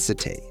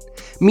Resuscitate,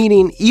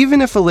 meaning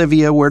even if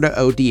Olivia were to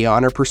OD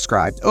on her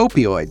prescribed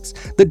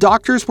opioids, the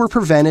doctors were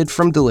prevented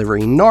from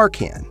delivering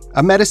Narcan,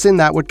 a medicine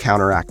that would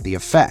counteract the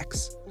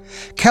effects.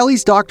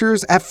 Kelly's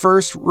doctors at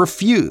first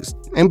refused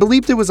and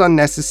believed it was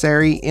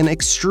unnecessary and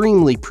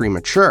extremely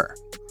premature.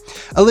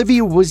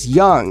 Olivia was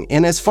young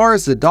and, as far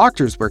as the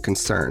doctors were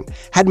concerned,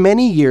 had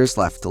many years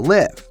left to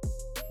live.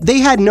 They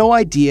had no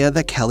idea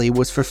that Kelly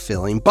was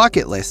fulfilling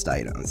bucket list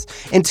items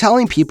and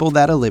telling people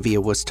that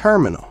Olivia was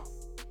terminal.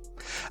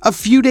 A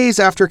few days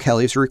after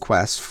Kelly's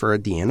request for a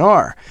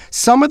DNR,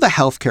 some of the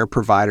healthcare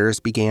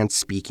providers began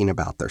speaking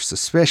about their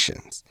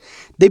suspicions.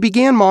 They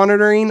began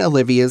monitoring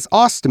Olivia's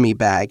ostomy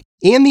bag,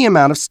 and the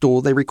amount of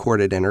stool they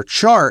recorded in her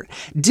chart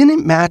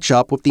didn't match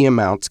up with the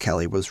amounts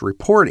Kelly was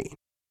reporting.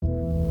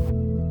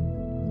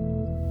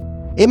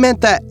 It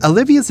meant that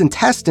Olivia's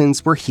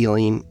intestines were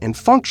healing and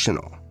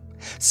functional,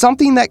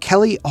 something that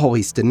Kelly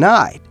always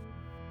denied.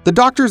 The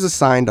doctors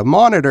assigned a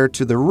monitor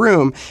to the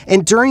room,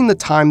 and during the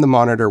time the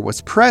monitor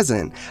was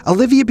present,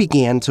 Olivia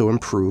began to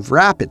improve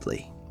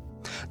rapidly.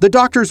 The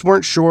doctors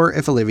weren't sure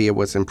if Olivia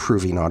was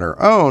improving on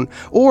her own,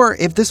 or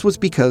if this was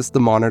because the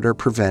monitor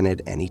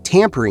prevented any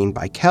tampering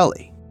by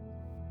Kelly.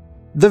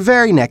 The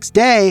very next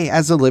day,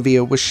 as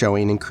Olivia was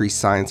showing increased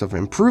signs of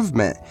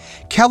improvement,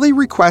 Kelly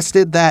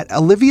requested that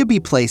Olivia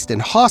be placed in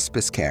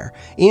hospice care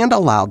and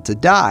allowed to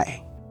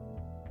die.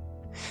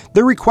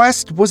 The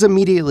request was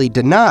immediately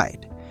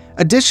denied.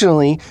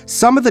 Additionally,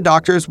 some of the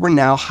doctors were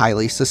now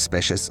highly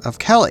suspicious of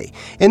Kelly,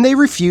 and they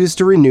refused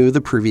to renew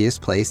the previous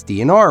placed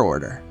DNR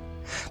order.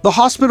 The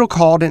hospital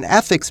called an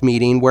ethics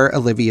meeting where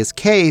Olivia's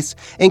case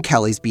and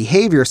Kelly's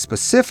behavior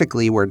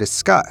specifically were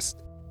discussed.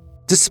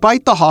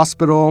 Despite the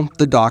hospital,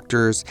 the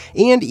doctors,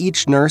 and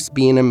each nurse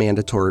being a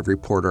mandatory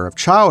reporter of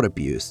child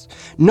abuse,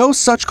 no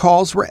such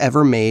calls were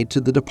ever made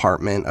to the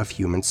Department of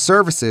Human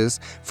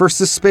Services for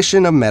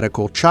suspicion of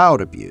medical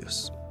child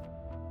abuse.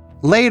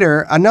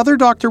 Later, another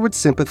doctor would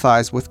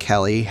sympathize with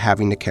Kelly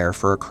having to care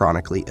for a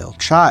chronically ill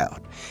child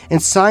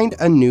and signed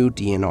a new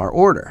DNR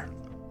order.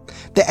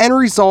 The end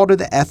result of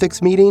the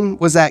ethics meeting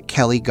was that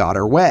Kelly got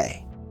her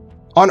way.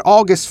 On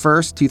August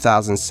 1st,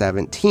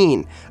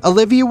 2017,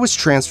 Olivia was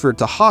transferred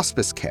to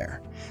hospice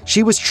care.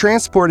 She was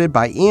transported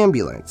by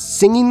ambulance,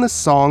 singing the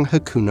song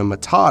Hakuna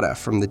Matata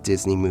from the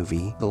Disney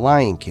movie The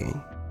Lion King.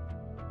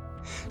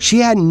 She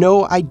had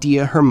no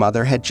idea her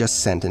mother had just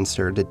sentenced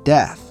her to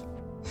death.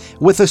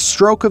 With a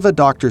stroke of a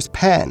doctor's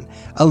pen,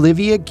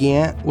 Olivia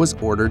Gant was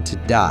ordered to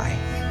die.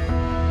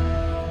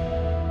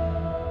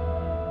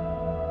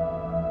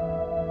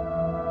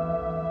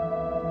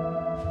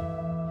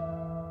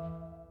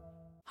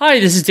 Hi,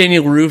 this is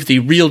Daniel LaRue of the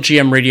Real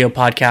GM Radio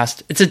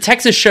Podcast. It's a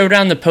Texas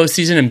Showdown, the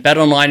postseason, and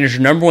BetOnline is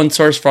your number one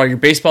source for all your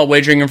baseball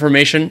wagering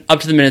information,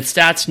 up-to-the-minute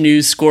stats,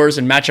 news, scores,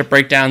 and matchup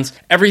breakdowns.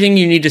 Everything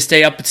you need to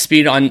stay up to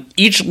speed on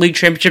each league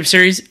championship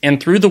series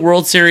and through the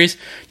World Series.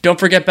 Don't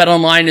forget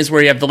BetOnline is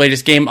where you have the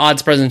latest game odds,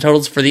 spreads, and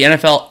totals for the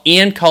NFL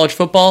and college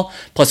football,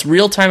 plus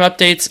real-time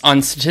updates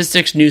on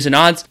statistics, news, and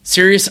odds,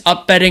 serious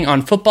up betting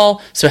on football.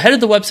 So head to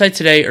the website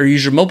today or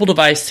use your mobile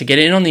device to get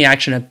in on the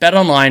action at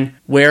BetOnline,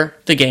 where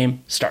the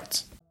game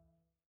starts.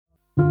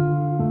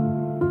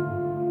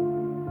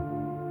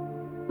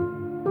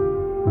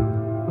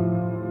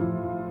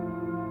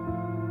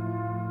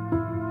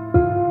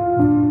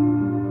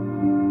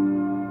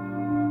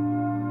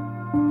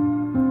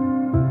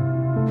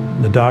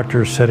 The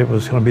doctors said it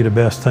was going to be the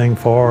best thing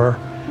for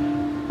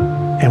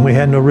her, and we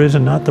had no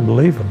reason not to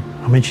believe them.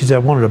 I mean, she's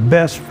at one of the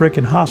best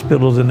freaking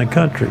hospitals in the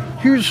country.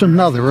 Here's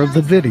another of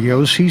the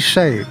videos he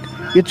saved.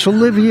 It's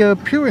Olivia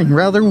appearing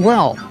rather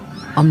well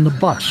on the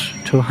bus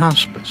to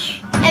hospice.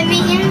 And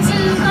millions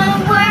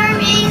of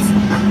worries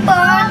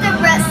for the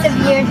rest of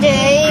your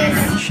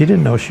days. She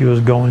didn't know she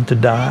was going to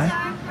die.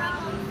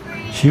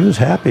 She was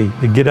happy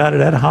to get out of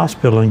that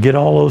hospital and get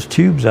all those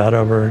tubes out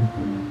of her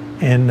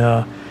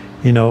and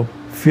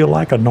feel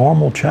like a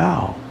normal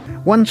child.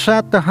 Once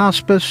at the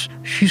hospice,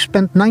 she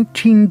spent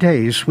 19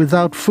 days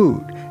without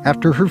food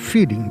after her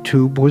feeding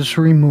tube was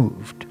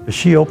removed.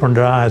 She opened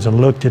her eyes and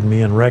looked at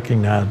me and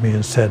recognized me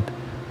and said,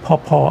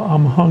 "Papa,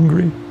 I'm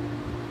hungry."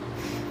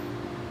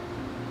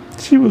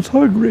 She was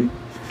hungry.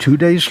 2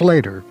 days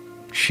later,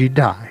 she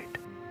died.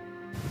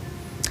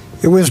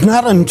 It was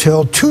not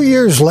until 2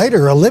 years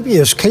later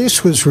Olivia's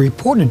case was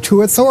reported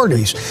to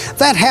authorities.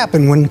 That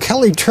happened when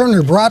Kelly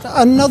Turner brought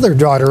another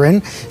daughter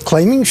in,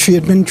 claiming she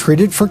had been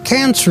treated for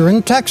cancer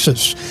in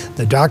Texas.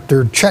 The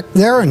doctor checked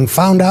there and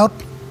found out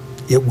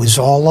it was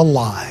all a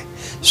lie.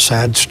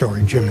 Sad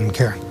story, Jim and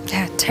Karen.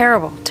 Yeah,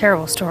 terrible,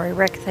 terrible story.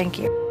 Rick, thank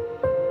you.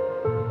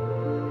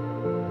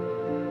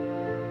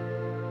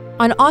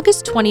 On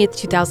August 20th,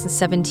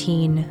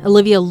 2017,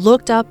 Olivia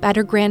looked up at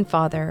her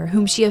grandfather,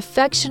 whom she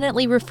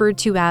affectionately referred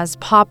to as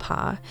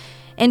Papa,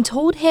 and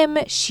told him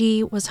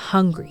she was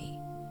hungry.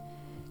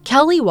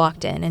 Kelly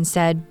walked in and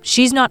said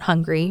she's not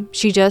hungry,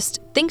 she just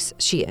thinks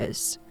she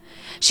is.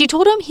 She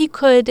told him he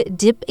could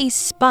dip a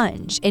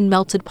sponge in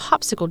melted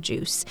popsicle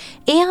juice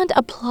and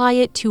apply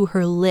it to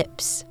her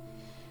lips.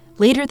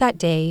 Later that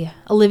day,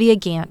 Olivia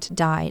Gant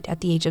died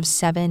at the age of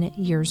 7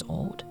 years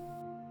old.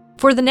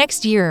 For the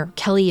next year,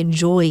 Kelly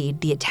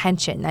enjoyed the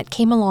attention that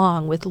came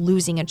along with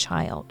losing a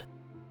child.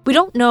 We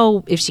don't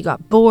know if she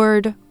got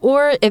bored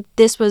or if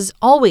this was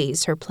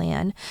always her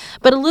plan,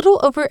 but a little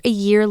over a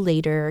year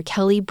later,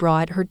 Kelly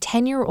brought her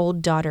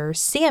 10-year-old daughter,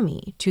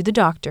 Sammy, to the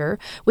doctor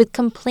with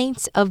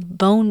complaints of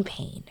bone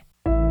pain.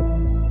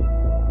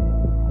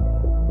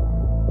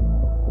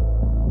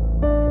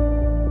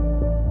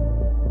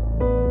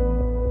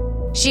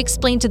 She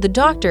explained to the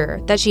doctor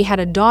that she had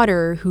a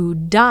daughter who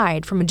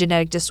died from a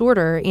genetic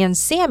disorder and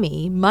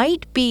Sammy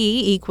might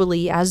be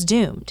equally as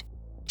doomed.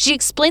 She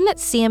explained that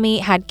Sammy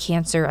had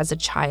cancer as a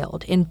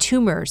child and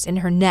tumors in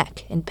her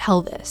neck and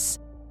pelvis.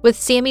 With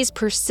Sammy's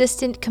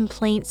persistent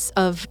complaints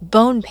of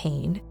bone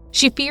pain,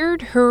 she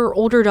feared her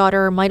older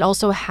daughter might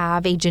also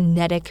have a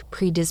genetic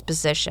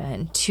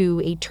predisposition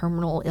to a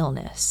terminal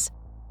illness.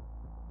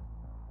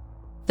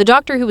 The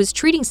doctor who was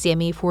treating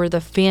Sammy for the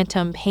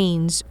phantom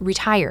pains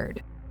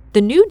retired. The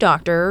new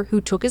doctor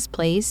who took his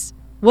place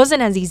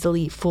wasn't as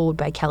easily fooled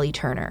by Kelly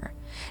Turner.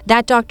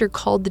 That doctor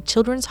called the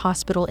Children's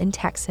Hospital in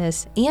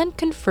Texas and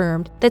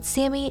confirmed that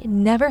Sammy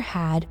never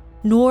had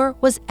nor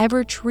was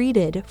ever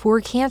treated for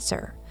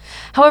cancer.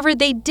 However,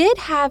 they did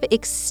have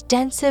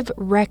extensive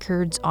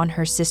records on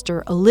her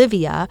sister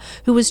Olivia,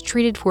 who was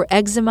treated for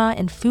eczema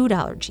and food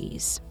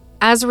allergies.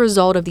 As a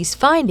result of these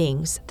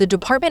findings, the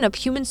Department of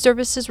Human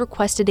Services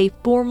requested a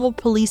formal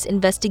police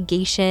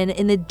investigation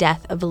in the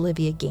death of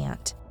Olivia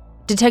Gant.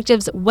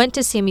 Detectives went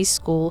to Sammy's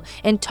school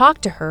and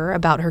talked to her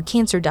about her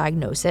cancer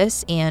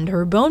diagnosis and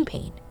her bone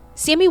pain.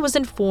 Sammy was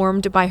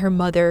informed by her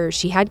mother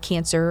she had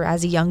cancer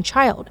as a young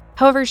child.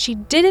 However, she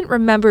didn't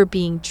remember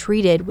being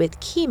treated with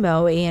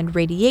chemo and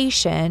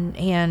radiation,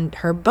 and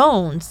her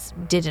bones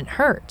didn't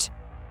hurt.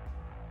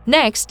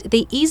 Next,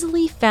 they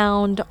easily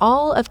found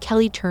all of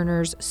Kelly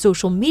Turner's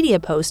social media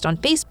posts on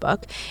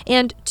Facebook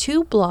and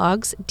 2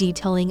 blogs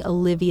detailing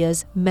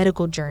Olivia's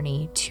medical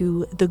journey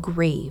to the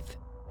grave.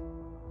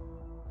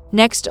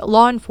 Next,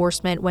 law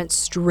enforcement went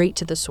straight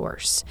to the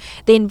source.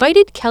 They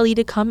invited Kelly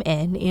to come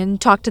in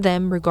and talk to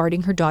them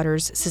regarding her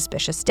daughter's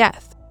suspicious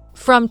death.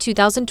 From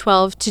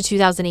 2012 to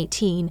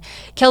 2018,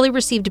 Kelly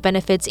received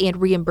benefits and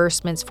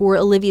reimbursements for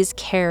Olivia's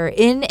care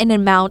in an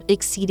amount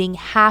exceeding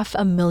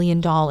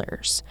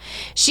 $500,000.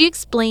 She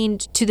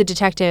explained to the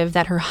detective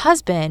that her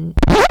husband,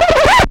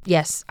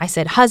 yes, I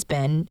said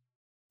husband,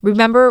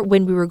 remember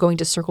when we were going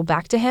to circle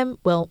back to him?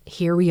 Well,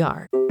 here we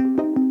are.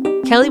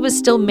 Kelly was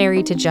still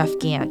married to Jeff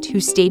Gant,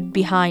 who stayed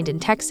behind in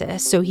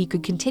Texas so he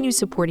could continue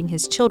supporting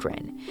his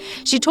children.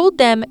 She told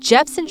them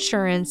Jeff's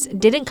insurance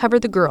didn't cover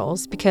the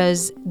girls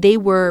because they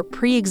were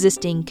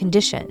pre-existing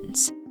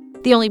conditions.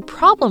 The only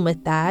problem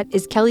with that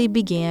is Kelly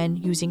began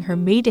using her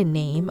maiden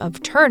name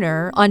of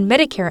Turner on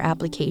Medicare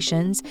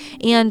applications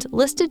and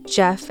listed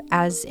Jeff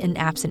as an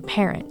absent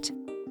parent.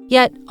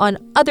 Yet, on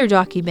other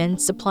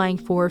documents applying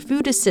for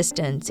food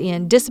assistance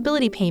and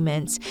disability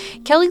payments,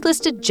 Kelly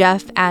listed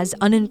Jeff as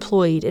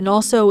unemployed and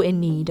also in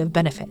need of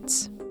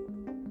benefits.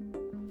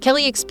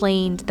 Kelly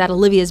explained that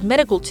Olivia's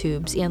medical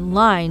tubes and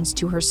lines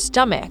to her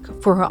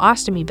stomach for her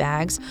ostomy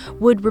bags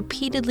would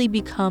repeatedly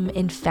become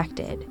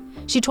infected.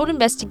 She told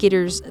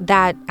investigators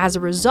that, as a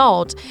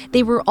result,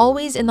 they were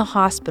always in the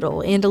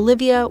hospital and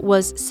Olivia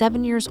was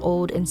 7 years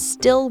old and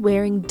still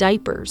wearing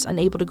diapers,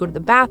 unable to go to the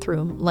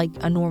bathroom like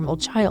a normal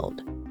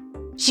child.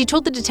 She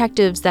told the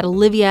detectives that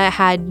Olivia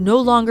had no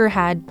longer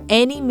had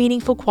any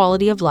meaningful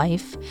quality of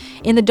life,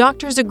 and the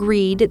doctors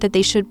agreed that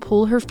they should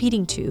pull her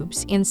feeding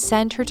tubes and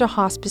send her to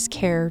hospice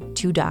care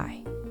to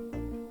die.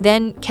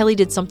 Then Kelly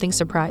did something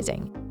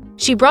surprising.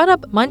 She brought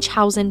up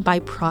Munchausen by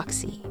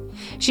proxy.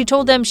 She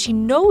told them she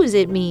knows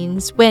it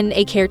means when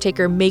a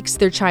caretaker makes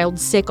their child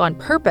sick on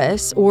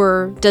purpose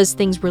or does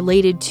things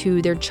related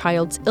to their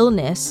child's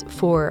illness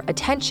for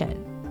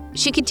attention.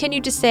 She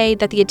continued to say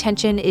that the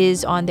attention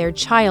is on their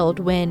child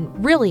when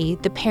really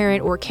the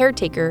parent or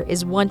caretaker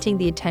is wanting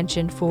the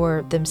attention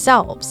for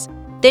themselves.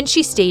 Then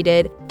she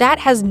stated, "That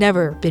has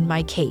never been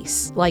my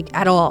case, like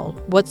at all,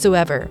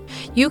 whatsoever.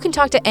 You can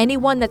talk to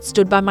anyone that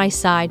stood by my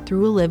side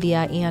through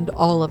Olivia and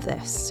all of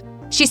this."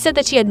 She said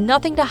that she had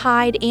nothing to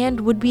hide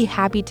and would be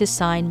happy to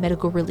sign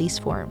medical release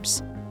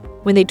forms.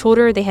 When they told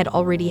her they had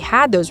already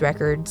had those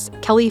records,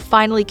 Kelly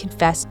finally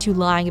confessed to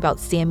lying about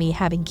Sammy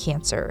having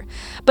cancer,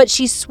 but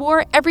she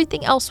swore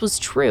everything else was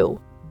true.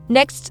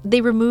 Next,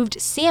 they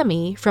removed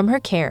Sammy from her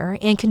care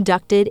and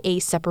conducted a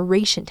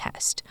separation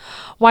test.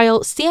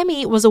 While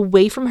Sammy was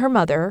away from her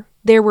mother,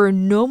 there were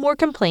no more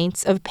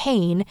complaints of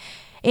pain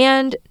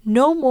and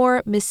no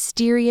more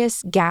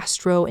mysterious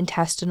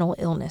gastrointestinal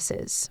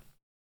illnesses.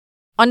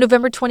 On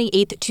November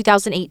 28,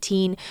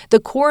 2018, the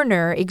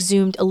coroner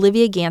exhumed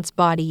Olivia Gant's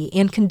body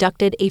and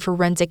conducted a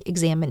forensic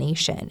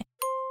examination.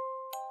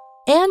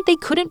 And they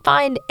couldn't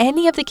find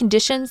any of the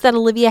conditions that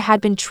Olivia had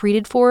been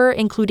treated for,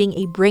 including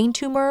a brain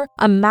tumor,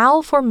 a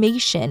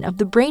malformation of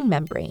the brain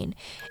membrane,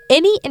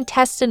 any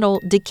intestinal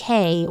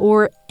decay,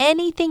 or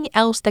anything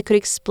else that could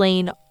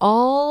explain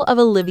all of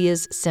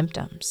Olivia's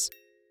symptoms.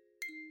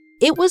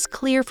 It was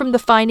clear from the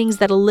findings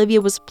that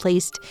Olivia was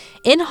placed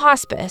in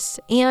hospice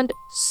and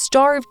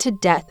starved to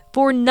death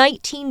for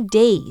 19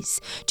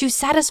 days to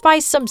satisfy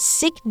some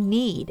sick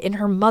need in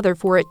her mother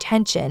for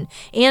attention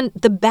and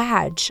the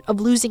badge of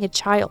losing a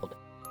child.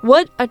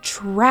 What a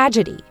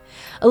tragedy.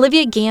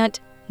 Olivia Gant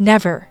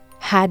never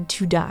had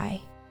to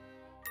die.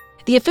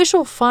 The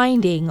official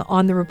finding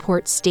on the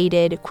report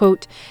stated,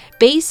 quote,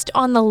 "Based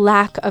on the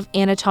lack of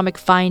anatomic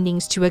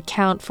findings to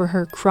account for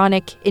her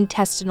chronic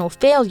intestinal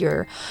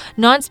failure,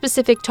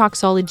 nonspecific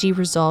toxology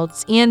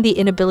results, and the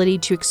inability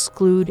to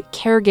exclude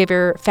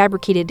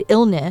caregiver-fabricated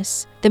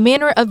illness, the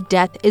manner of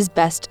death is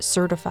best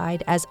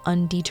certified as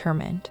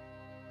undetermined."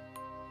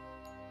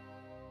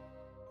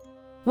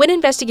 When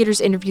investigators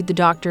interviewed the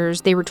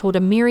doctors, they were told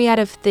a myriad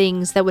of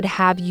things that would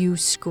have you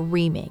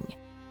screaming.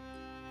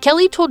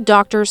 Kelly told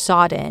Dr.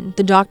 Sodden,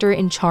 the doctor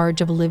in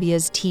charge of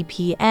Olivia's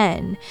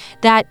TPN,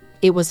 that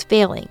it was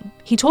failing.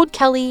 He told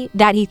Kelly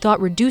that he thought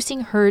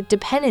reducing her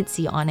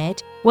dependency on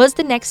it was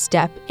the next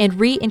step and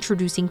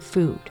reintroducing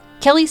food.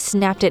 Kelly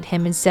snapped at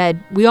him and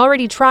said, "We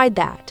already tried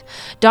that."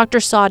 Dr.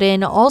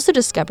 Sodden also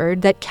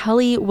discovered that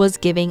Kelly was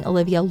giving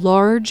Olivia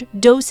large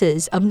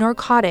doses of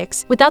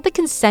narcotics without the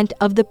consent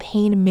of the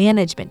pain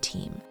management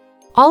team.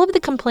 All of the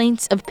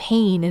complaints of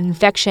pain and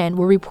infection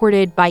were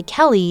reported by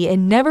Kelly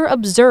and never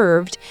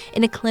observed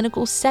in a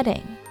clinical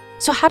setting.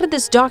 So how did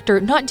this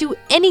doctor not do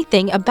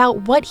anything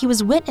about what he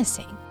was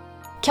witnessing?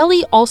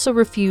 Kelly also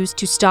refused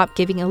to stop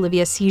giving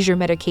Olivia seizure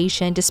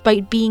medication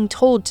despite being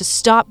told to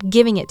stop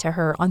giving it to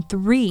her on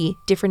 3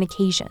 different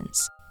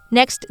occasions.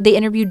 Next, they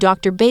interviewed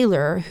Dr.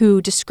 Baylor,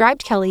 who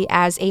described Kelly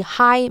as a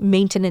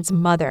high-maintenance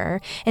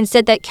mother and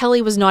said that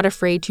Kelly was not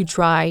afraid to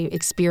try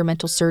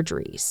experimental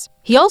surgeries.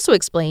 He also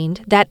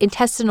explained that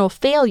intestinal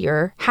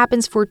failure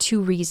happens for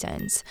 2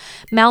 reasons: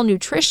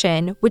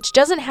 malnutrition, which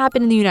doesn't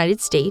happen in the United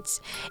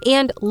States,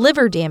 and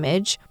liver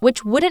damage,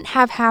 which wouldn't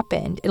have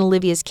happened in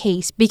Olivia's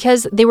case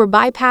because they were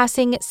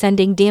bypassing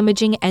sending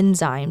damaging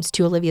enzymes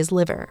to Olivia's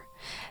liver.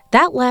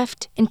 That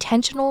left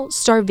intentional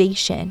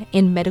starvation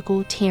and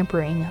medical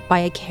tampering by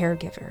a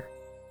caregiver.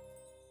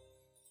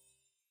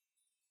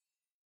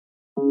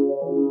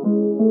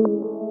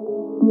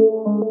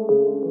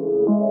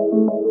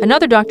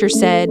 Another doctor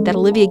said that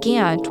Olivia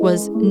Gant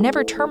was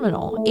never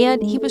terminal,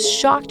 and he was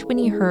shocked when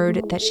he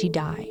heard that she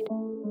died.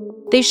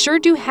 They sure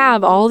do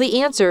have all the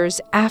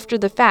answers after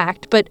the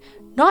fact, but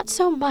not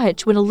so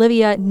much when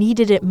Olivia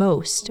needed it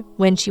most,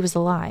 when she was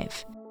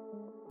alive.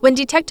 When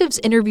detectives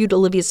interviewed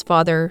Olivia's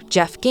father,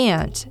 Jeff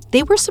Gant,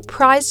 they were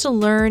surprised to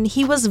learn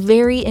he was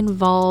very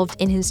involved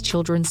in his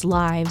children's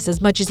lives as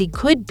much as he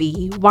could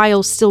be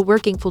while still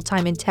working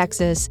full-time in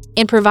Texas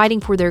and providing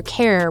for their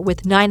care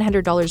with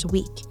 $900 a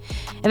week.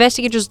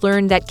 Investigators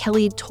learned that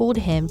Kelly told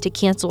him to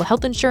cancel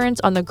health insurance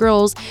on the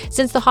girls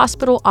since the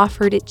hospital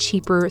offered it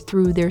cheaper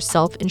through their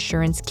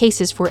self-insurance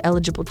cases for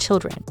eligible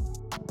children.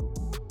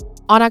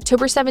 On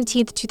October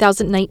 17,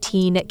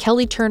 2019,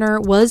 Kelly Turner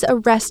was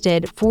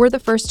arrested for the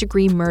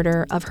first-degree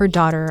murder of her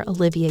daughter,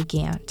 Olivia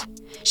Gant.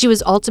 She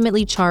was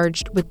ultimately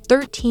charged with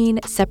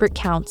 13 separate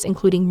counts,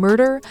 including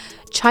murder,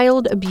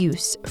 child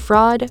abuse,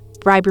 fraud,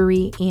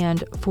 bribery,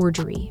 and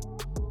forgery.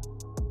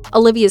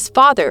 Olivia's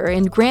father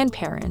and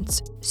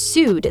grandparents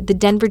sued the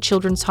Denver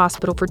Children's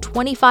Hospital for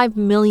 $25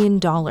 million.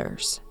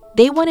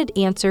 They wanted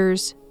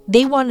answers.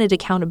 They wanted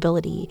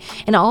accountability,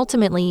 and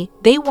ultimately,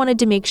 they wanted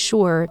to make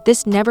sure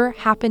this never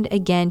happened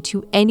again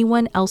to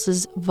anyone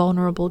else's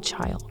vulnerable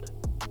child.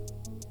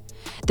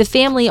 The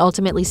family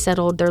ultimately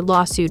settled their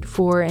lawsuit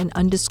for an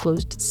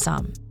undisclosed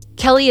sum.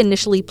 Kelly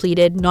initially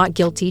pleaded not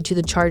guilty to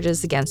the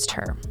charges against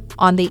her.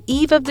 On the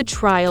eve of the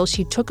trial,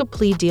 she took a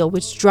plea deal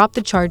which dropped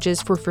the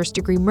charges for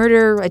first-degree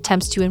murder,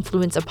 attempts to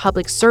influence a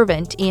public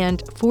servant,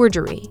 and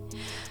forgery.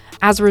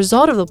 As a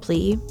result of the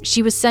plea,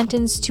 she was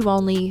sentenced to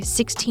only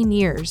 16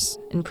 years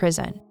in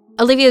prison.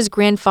 Olivia's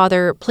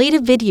grandfather played a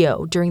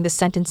video during the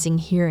sentencing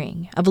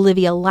hearing of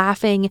Olivia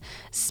laughing,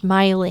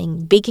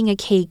 smiling, baking a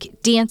cake,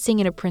 dancing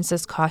in a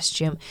princess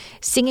costume,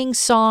 singing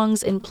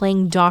songs, and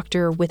playing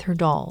doctor with her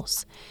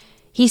dolls.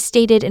 He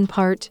stated in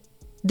part,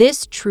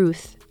 "This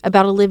truth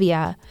about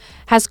Olivia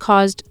has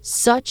caused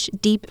such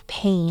deep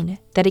pain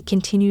that it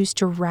continues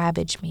to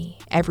ravage me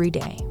every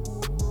day."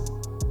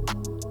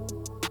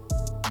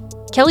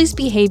 Kelly's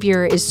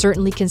behavior is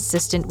certainly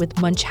consistent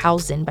with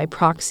Munchausen by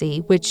proxy,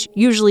 which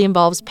usually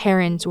involves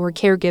parents or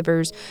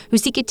caregivers who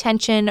seek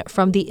attention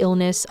from the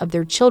illness of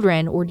their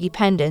children or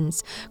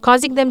dependents,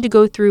 causing them to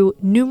go through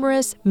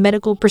numerous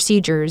medical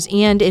procedures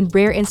and, in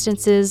rare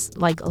instances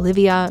like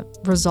Olivia,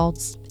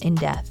 results in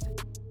death.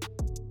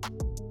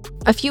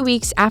 A few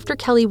weeks after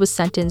Kelly was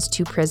sentenced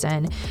to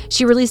prison,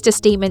 she released a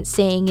statement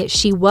saying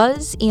she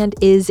was and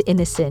is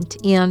innocent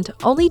and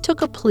only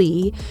took a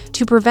plea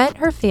to prevent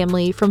her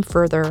family from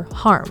further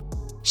harm.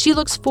 She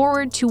looks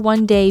forward to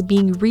one day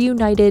being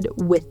reunited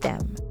with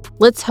them.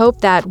 Let's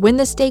hope that when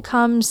this day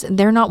comes,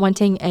 they're not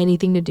wanting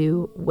anything to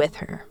do with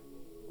her.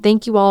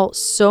 Thank you all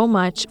so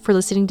much for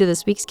listening to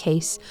this week's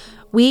case.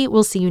 We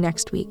will see you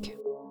next week.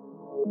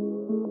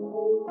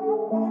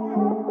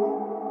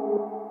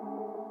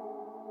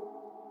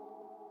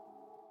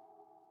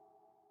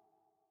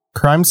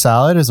 Crime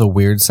Salad is a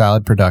Weird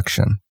Salad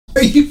production.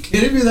 Are you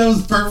kidding me? That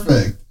was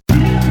perfect.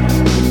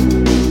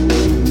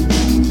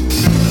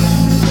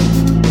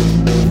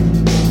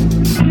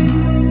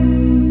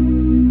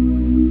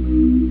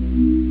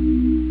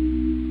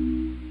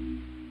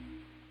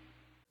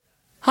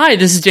 Hi,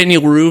 this is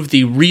Daniel Rue of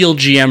the Real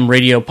GM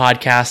Radio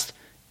Podcast.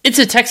 It's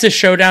a Texas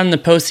showdown in the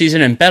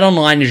postseason, and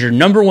BetOnline is your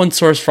number one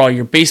source for all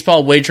your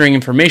baseball wagering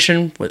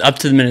information with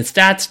up-to-the-minute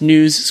stats,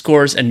 news,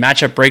 scores, and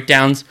matchup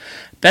breakdowns.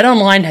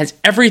 BetOnline has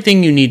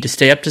everything you need to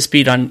stay up to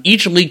speed on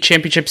each league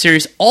championship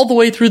series all the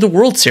way through the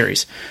World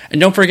Series. And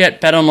don't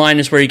forget, BetOnline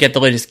is where you get the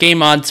latest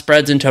game odds,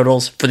 spreads, and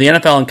totals for the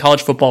NFL and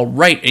college football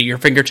right at your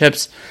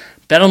fingertips.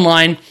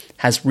 BetOnline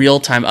has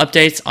real-time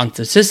updates on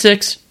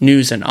statistics,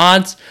 news, and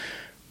odds.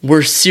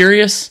 We're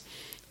serious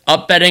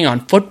up betting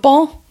on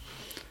football?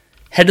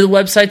 Head to the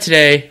website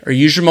today or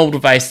use your mobile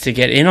device to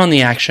get in on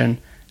the action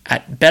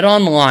at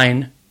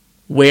BetOnline,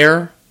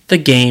 where the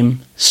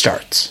game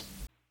starts.